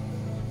here,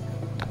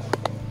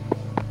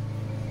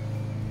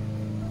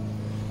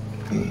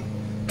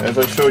 as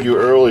I showed you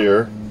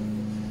earlier,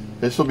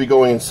 this will be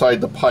going inside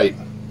the pipe.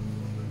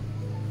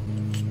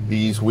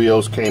 These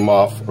wheels came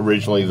off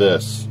originally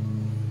this.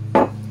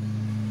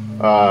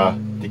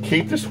 To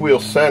keep this wheel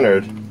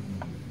centered,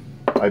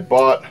 I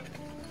bought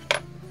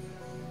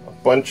a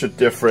bunch of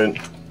different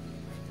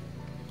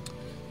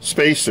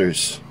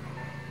spacers.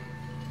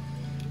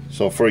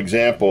 So for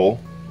example,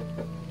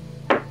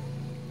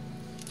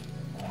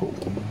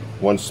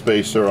 one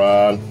spacer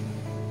on,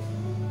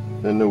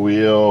 then the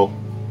wheel,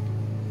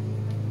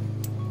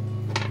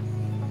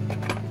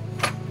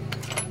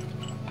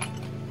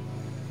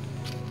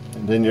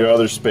 and then your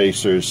other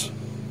spacers.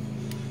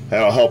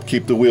 That'll help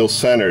keep the wheel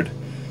centered.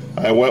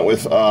 I went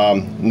with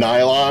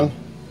nylon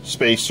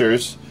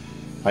spacers.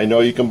 I know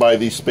you can buy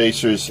these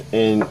spacers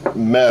in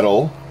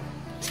metal,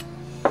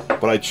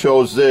 but I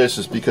chose this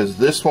is because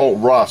this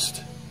won't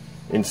rust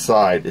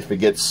inside if it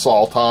gets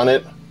salt on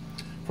it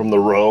from the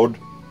road.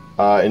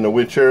 In the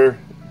winter,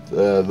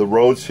 the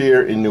roads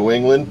here in New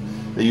England,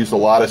 they use a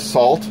lot of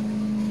salt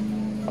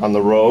on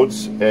the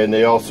roads, and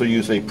they also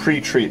use a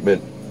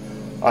pre-treatment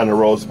on the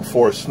roads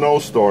before a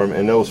snowstorm,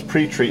 and those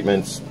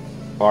pre-treatments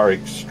are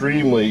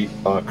extremely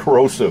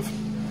corrosive.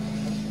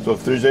 So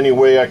if there's any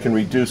way I can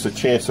reduce the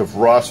chance of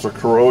rust or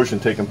corrosion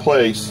taking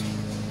place,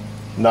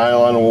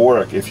 nylon will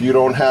work. If you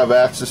don't have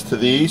access to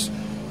these,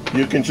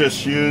 you can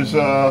just use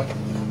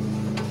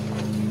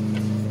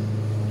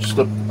just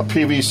a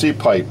PVC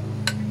pipe.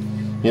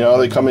 You know,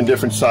 they come in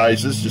different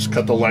sizes. Just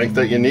cut the length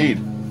that you need.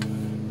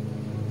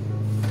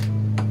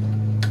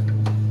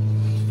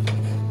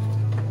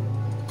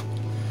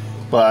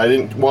 But I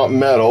didn't want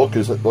metal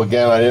because,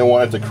 again, I didn't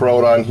want it to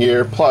corrode on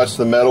here. Plus,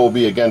 the metal will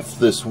be against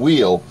this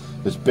wheel,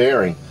 this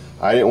bearing.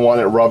 I didn't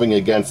want it rubbing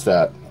against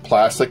that.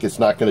 Plastic, it's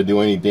not going to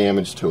do any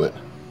damage to it.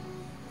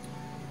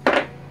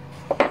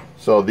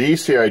 So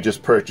these here I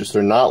just purchased.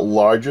 They're not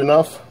large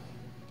enough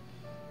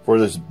for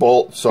this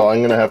bolt, so I'm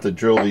going to have to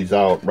drill these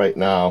out right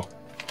now.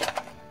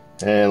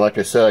 And like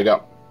I said, I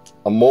got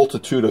a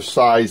multitude of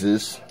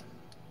sizes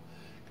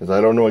because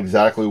I don't know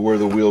exactly where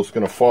the wheel's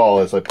going to fall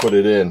as I put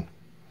it in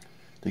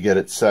to get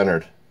it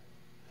centered.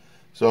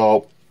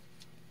 So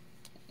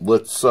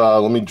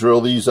let me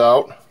drill these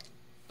out,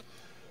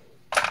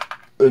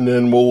 and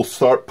then we'll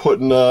start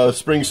putting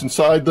springs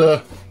inside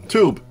the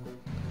tube.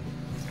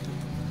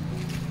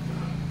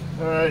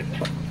 Alright,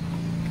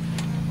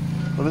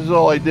 well, this is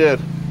all I did.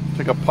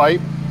 Took a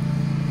pipe,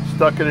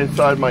 stuck it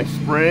inside my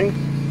spring.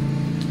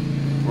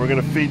 We're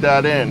going to feed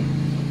that in.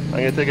 I'm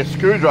going to take a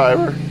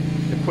screwdriver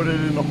and put it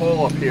in the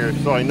hole up here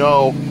so I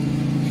know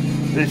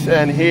this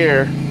end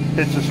here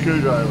hits the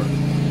screwdriver.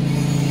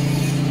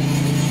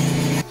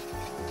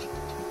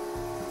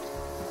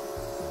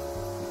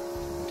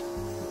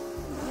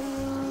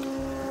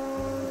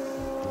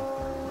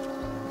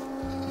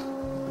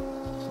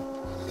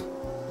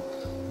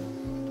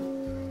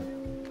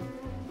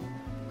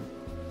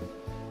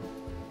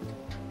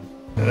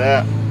 Look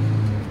at that.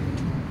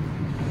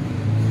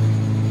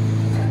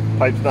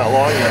 Pipe's not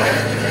long enough.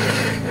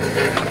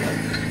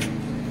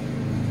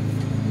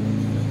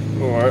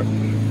 All right.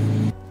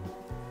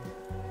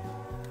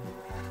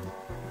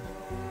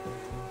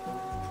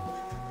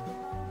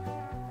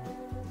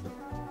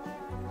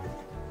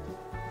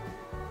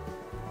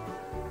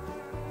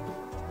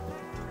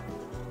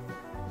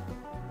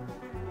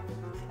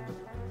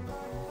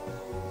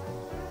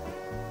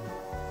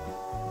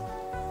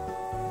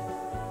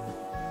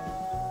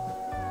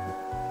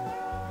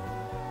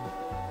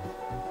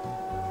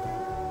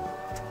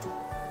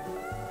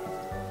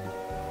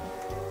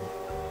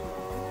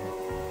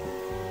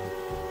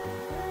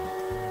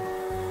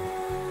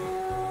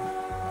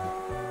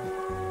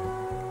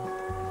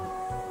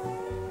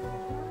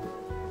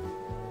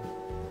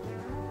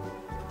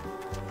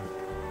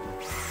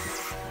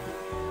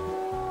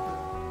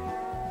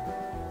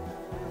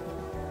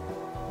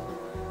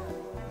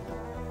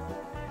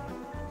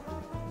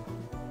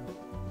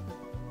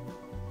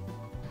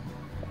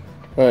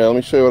 Alright, let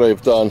me show you what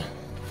I've done.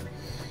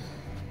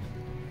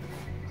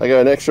 I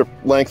got an extra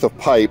length of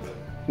pipe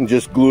and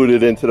just glued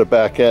it into the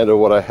back end of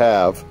what I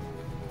have.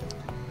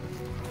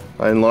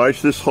 I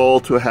enlarged this hole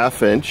to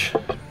 1/2 inch,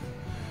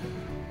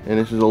 and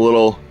this is a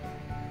little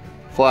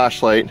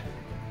flashlight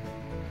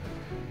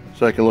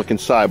so I can look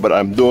inside, but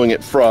I'm doing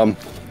it from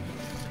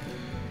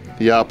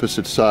the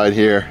opposite side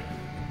here,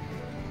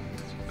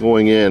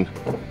 going in.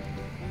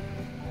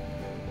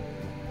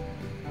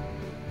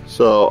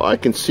 So I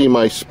can see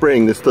my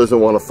spring. This doesn't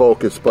want to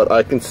focus, but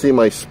I can see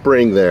my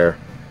spring there.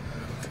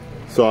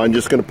 So I'm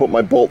just going to put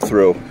my bolt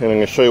through, and I'm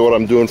going to show you what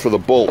I'm doing for the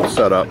bolt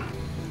setup.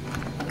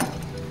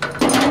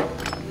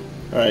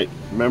 Alright,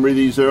 remember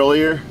these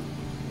earlier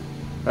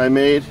I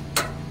made?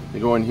 They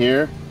go in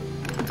here.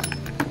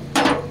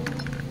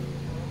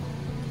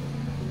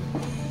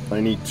 I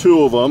need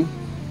 2 of them.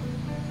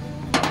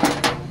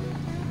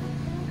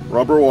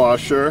 Rubber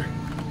washer,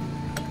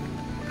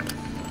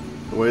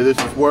 The way this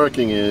is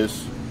working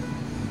is,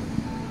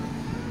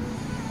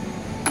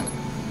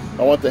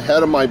 I want the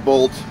head of my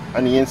bolt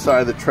on the inside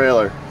of the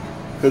trailer,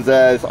 because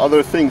as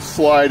other things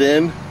slide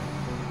in,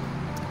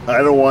 I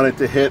don't want it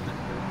to hit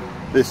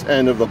this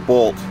end of the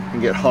bolt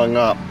and get hung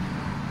up.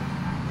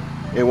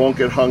 It won't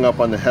get hung up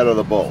on the head of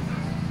the bolt.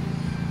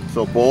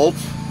 So bolt,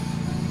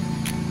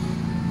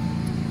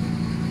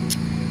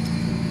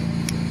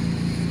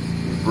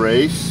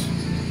 brace,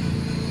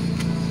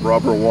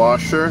 rubber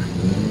washer,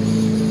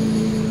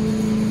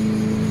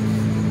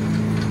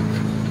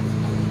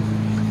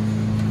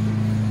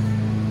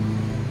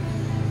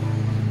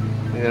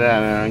 look at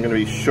that, I'm going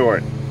to be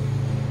short.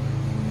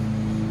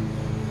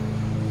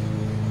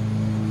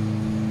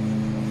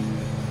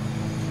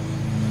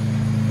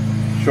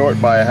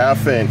 Short by a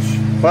 ½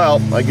 inch.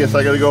 Well, I guess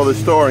I gotta go to the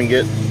store and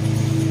get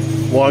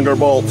longer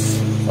bolts.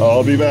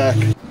 I'll be back.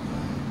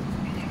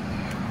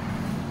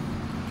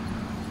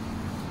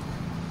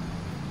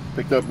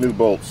 Picked up new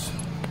bolts.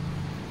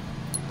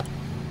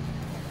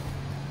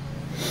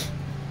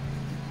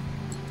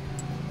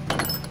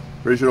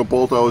 Original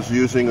bolt I was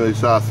using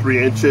is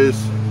 3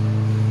 inches.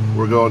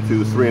 We're going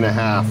to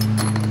 3.5.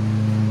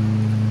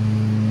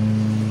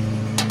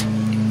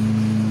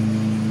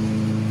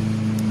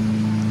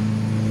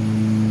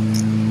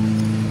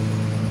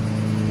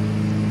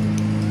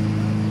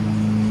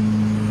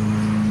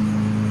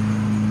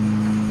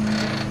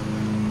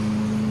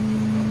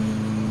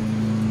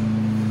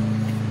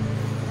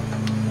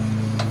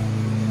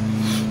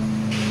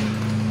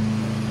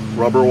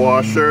 Rubber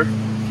washer,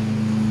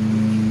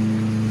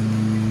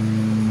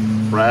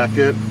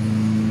 bracket,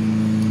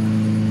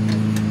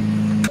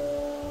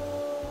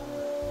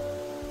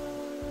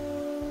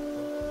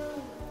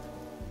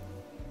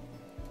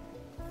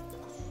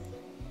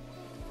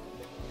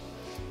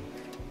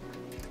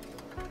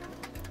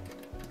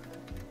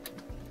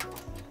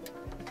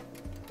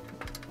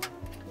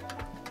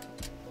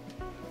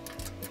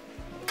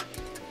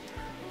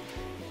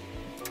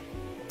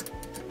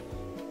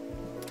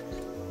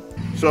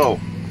 so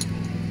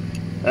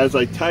as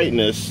I tighten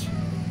this,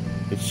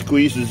 it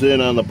squeezes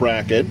in on the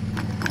bracket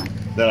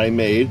that I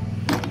made.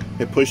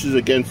 It pushes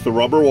against the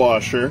rubber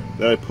washer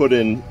that I put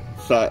in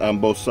on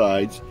both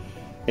sides,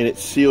 and it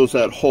seals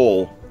that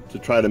hole to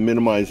try to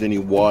minimize any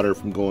water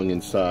from going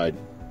inside.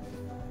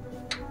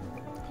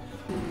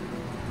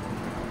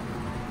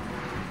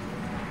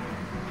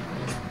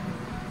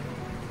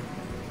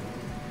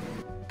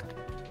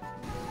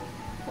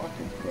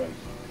 Fucking Christ.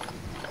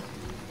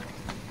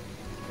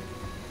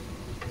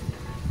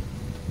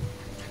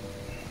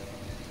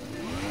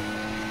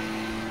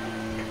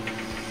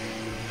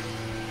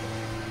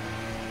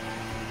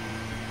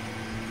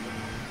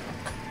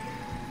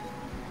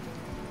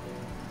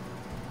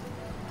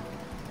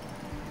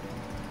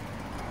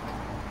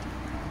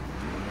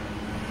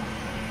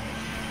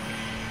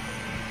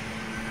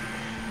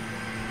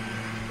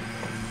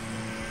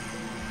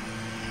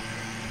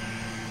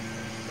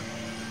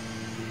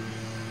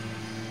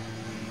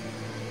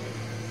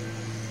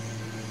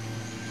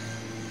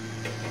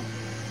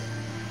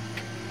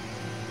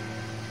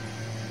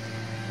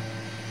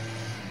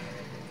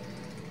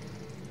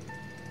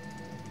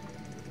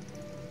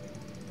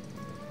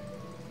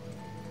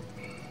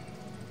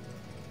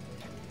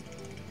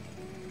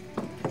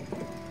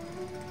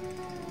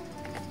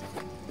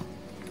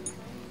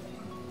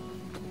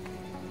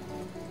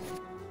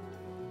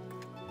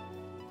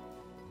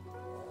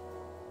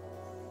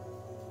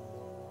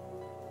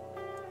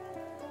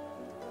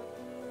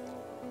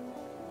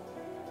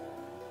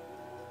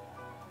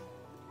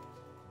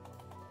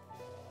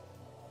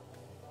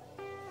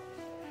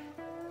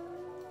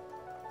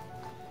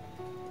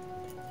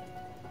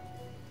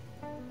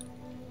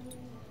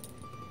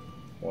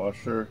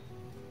 Washer,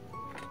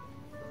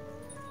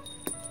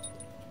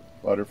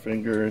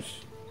 butterfingers,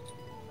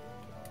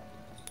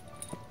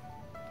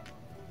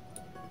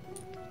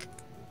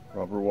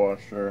 rubber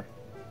washer,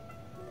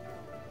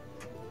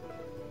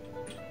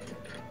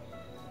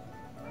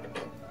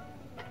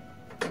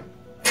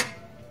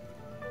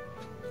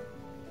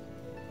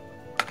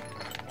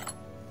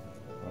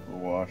 rubber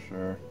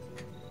washer,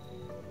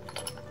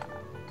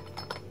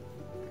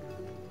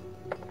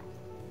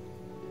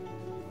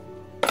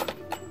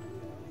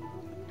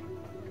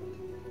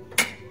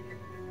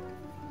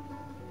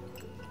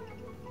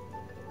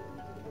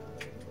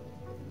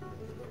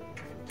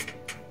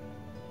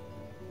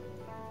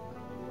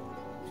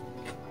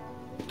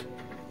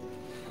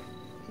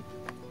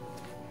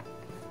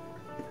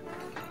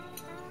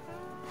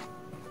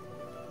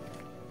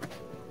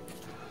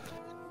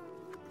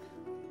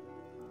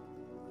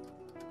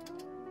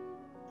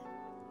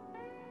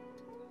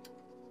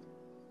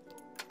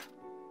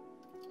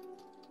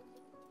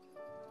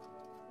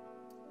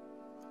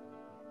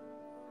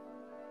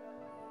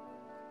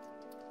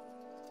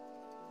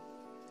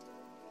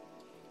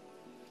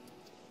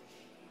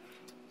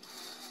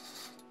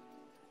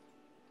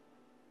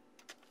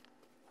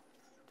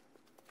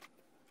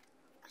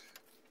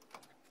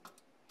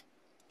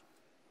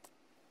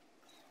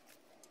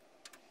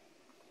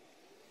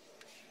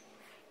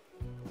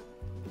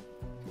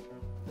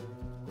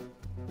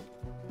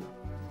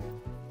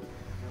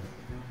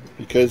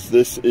 because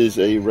this is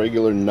a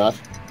regular nut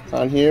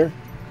on here,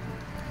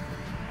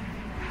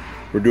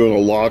 we're doing a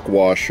lock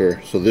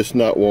washer, so this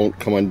nut won't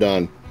come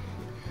undone.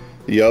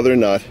 The other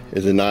nut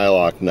is a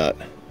nylock nut.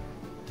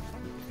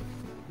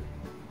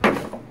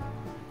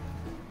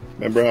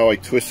 Remember how I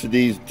twisted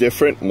these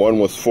different? One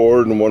was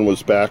forward and one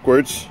was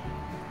backwards.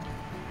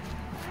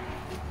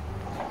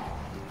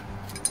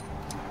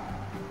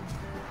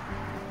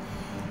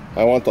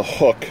 I want the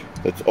hook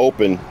that's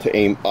open to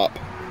aim up,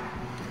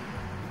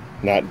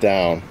 not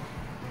down.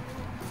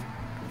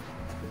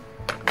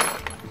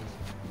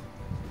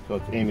 So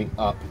it's aiming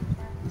up.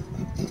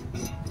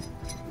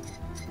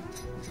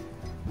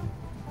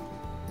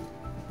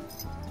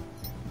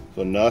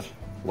 So nut,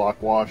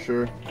 lock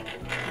washer.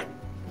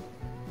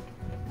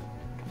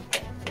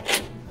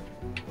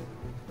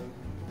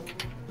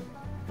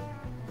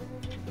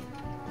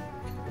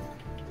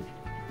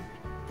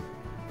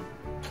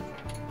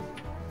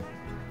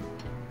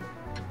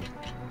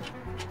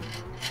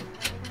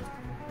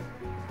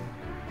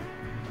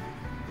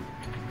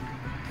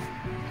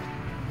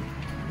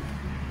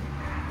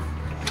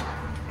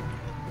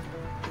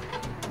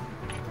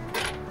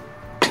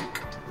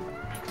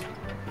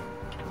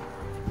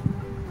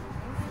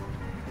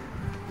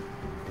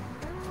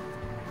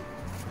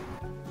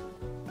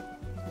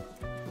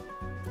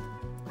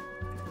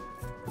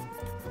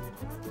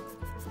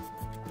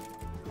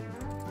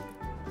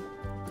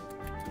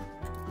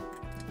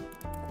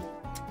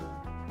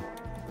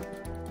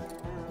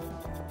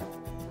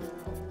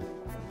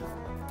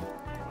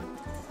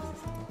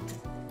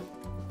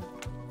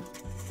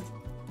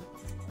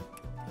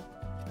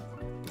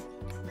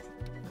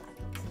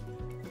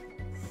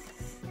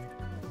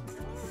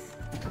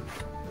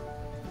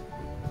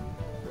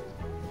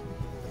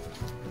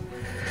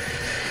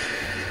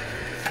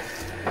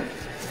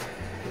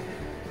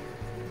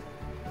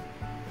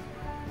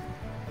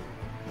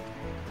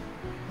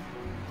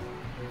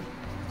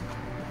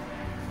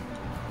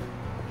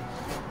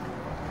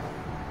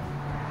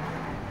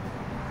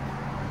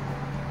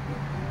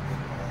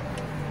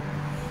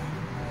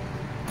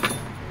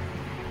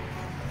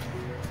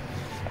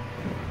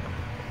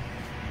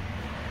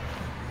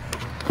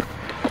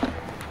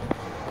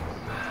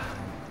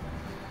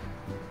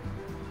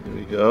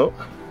 Go.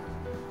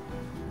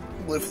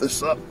 Lift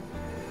this up.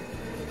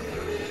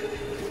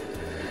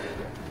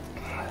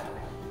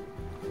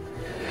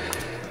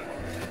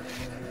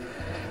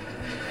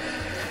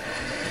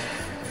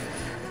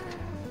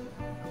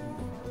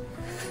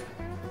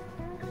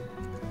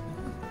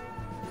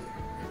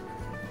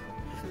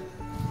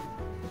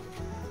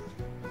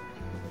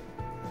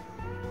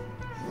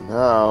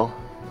 Now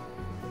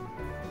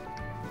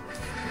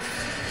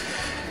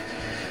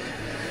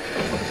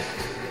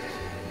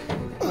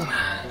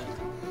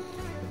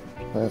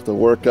I have to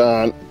work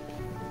on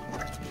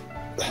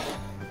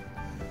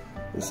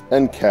this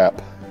end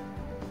cap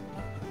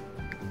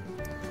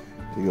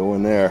to go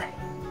in there.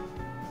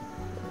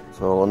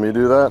 So let me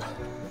do that.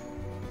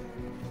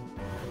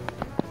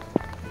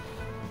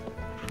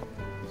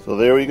 So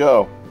there we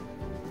go.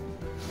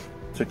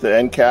 Took the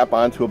end cap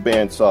onto a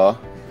bandsaw.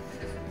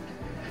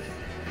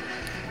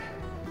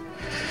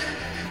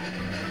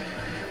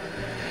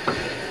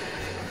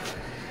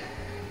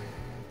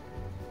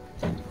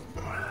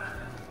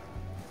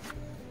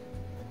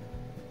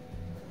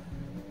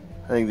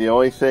 I think the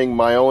only thing,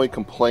 my only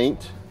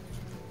complaint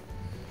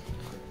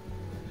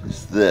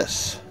is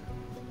this.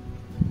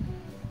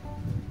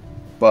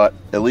 But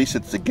at least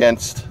it's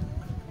against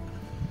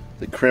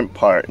the crimp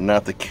part,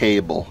 not the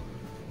cable.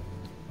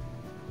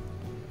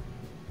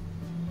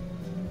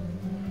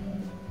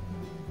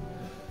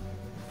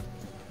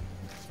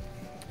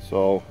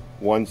 So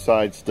one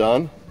side's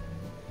done.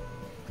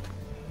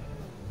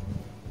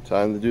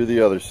 Time to do the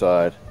other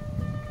side.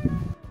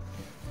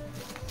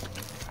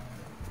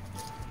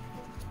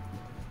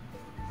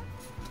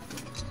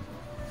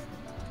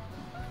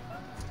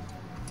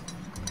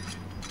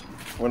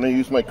 When I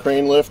used my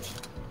crane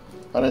lift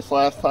on this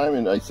last time,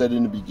 and I said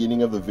in the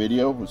beginning of the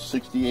video, it was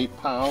 68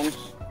 pounds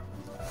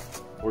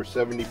or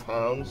 70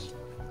 pounds.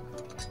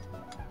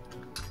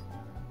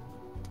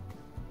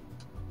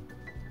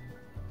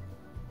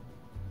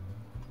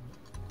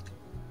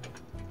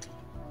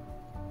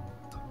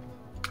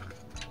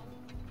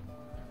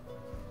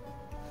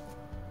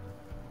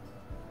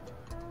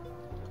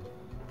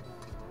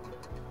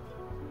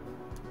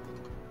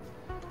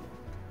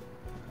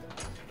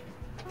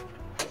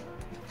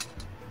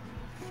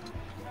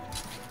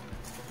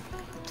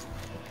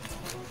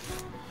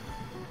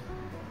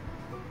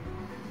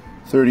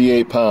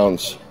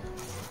 £38.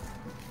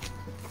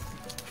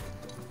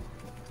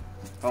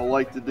 How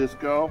light did this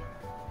go?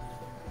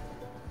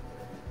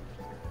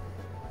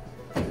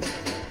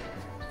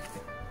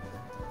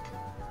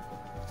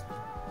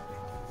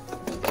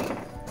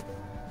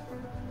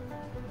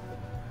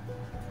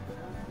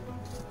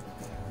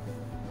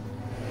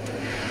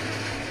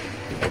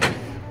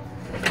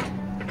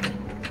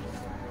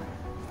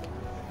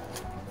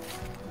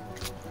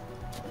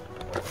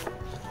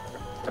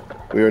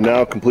 We are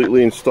now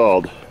completely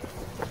installed.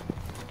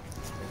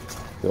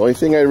 The only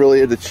thing I really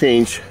had to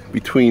change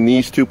between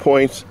these 2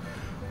 points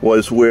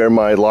was where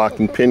my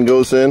locking pin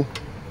goes in.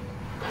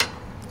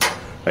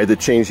 I had to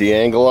change the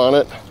angle on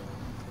it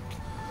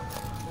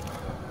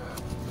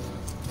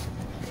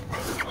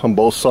on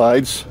both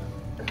sides.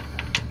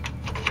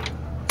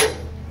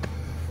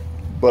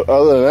 But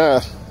other than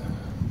that,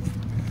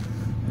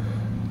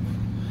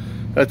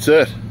 that's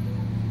it.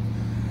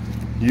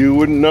 You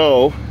wouldn't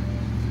know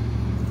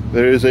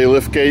there is a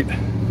liftgate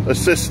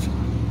assist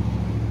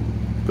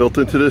built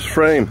into this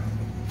frame.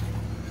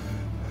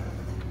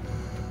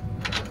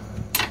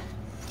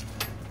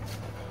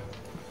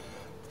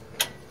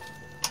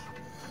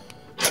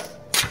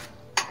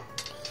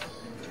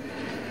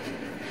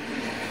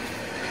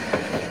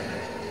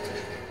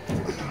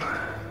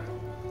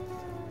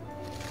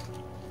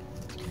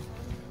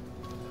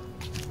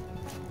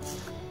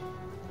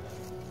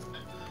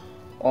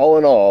 All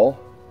in all,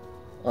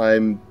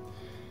 I'm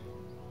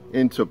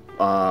into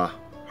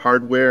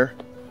hardware.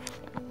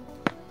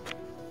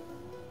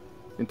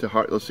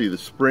 Let's see, the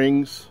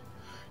springs,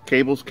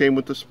 cables came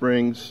with the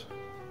springs.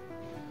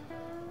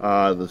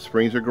 The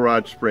springs are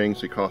garage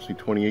springs. They cost me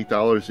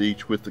 $28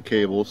 each with the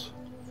cables.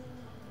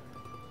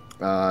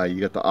 You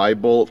got the eye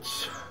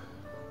bolts,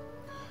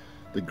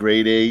 the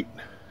grade 8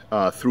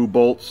 through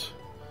bolts.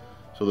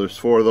 So there's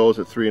 4 of those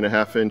at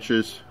 3.5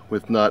 inches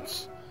with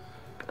nuts.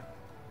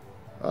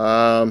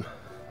 Not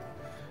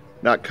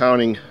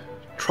counting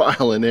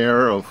trial and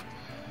error of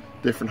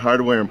different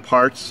hardware and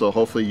parts, so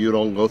hopefully you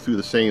don't go through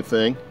the same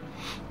thing.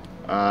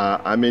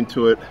 I'm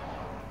into it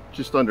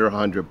just under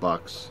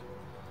 $100,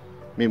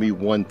 maybe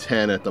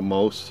 110 at the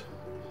most.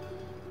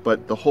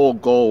 But the whole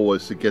goal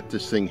was to get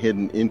this thing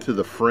hidden into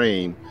the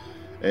frame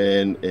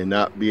and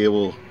not be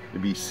able to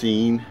be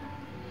seen,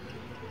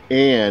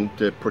 and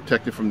to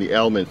protect it from the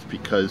elements,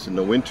 because in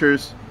the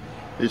winters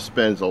this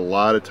spends a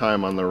lot of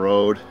time on the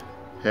road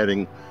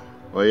heading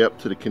way up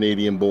to the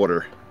Canadian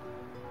border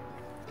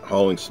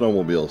hauling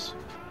snowmobiles.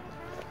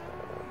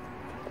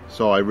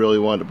 So I really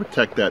wanted to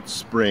protect that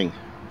spring.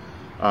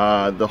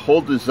 The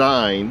whole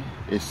design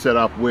is set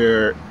up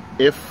where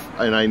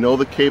and I know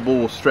the cable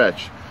will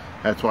stretch,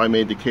 that's why I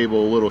made the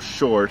cable a little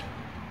short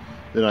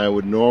than I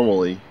would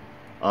normally.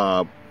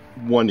 1,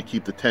 to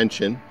keep the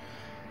tension,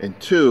 and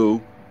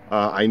 2,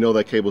 I know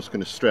that cable is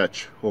going to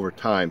stretch over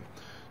time.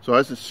 So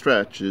as it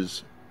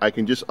stretches, I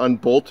can just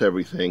unbolt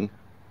everything,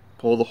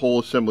 pull the whole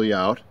assembly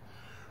out,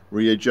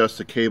 readjust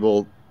the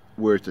cable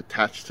where it's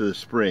attached to the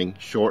spring,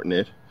 shorten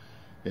it,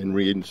 and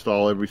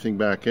reinstall everything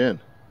back in.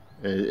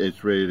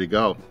 It's ready to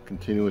go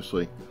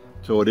continuously.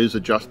 So it is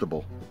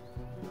adjustable.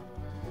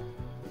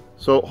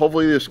 So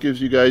hopefully this gives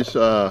you guys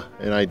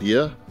an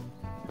idea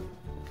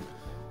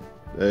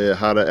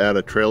how to add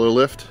a trailer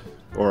lift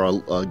or a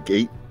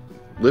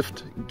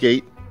lift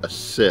gate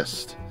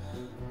assist.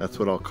 That's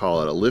what I'll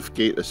call it, a lift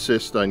gate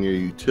assist on your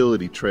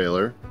utility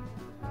trailer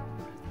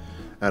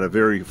at a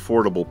very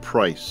affordable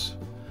price.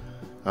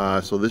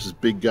 So this is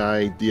Big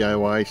Guy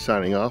DIY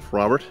signing off.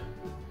 Robert,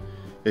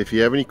 if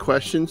you have any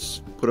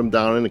questions, put them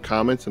down in the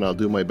comments and I'll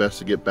do my best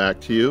to get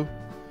back to you.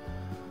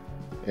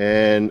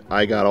 And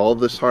I got all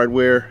this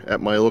hardware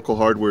at my local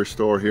hardware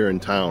store here in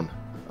town.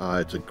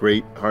 It's a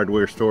great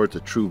hardware store. It's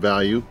a true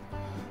value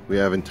we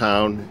have in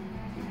town.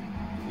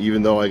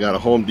 Even though I got a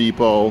Home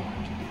Depot,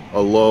 a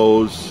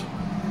Lowe's,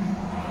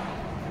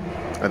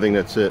 I think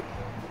that's it,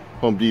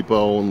 Home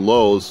Depot and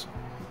Lowe's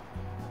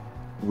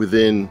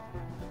within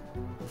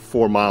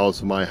 4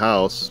 miles of my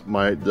house.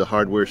 The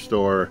hardware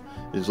store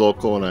is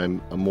local,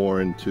 and I'm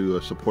more into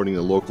supporting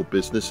the local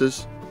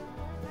businesses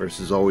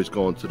versus always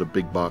going to the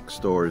big box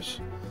stores,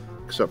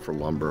 except for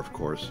lumber, of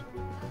course.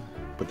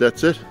 But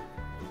that's it.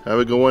 Have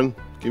a good one.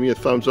 Give me a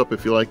thumbs up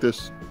if you like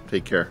this.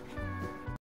 Take care.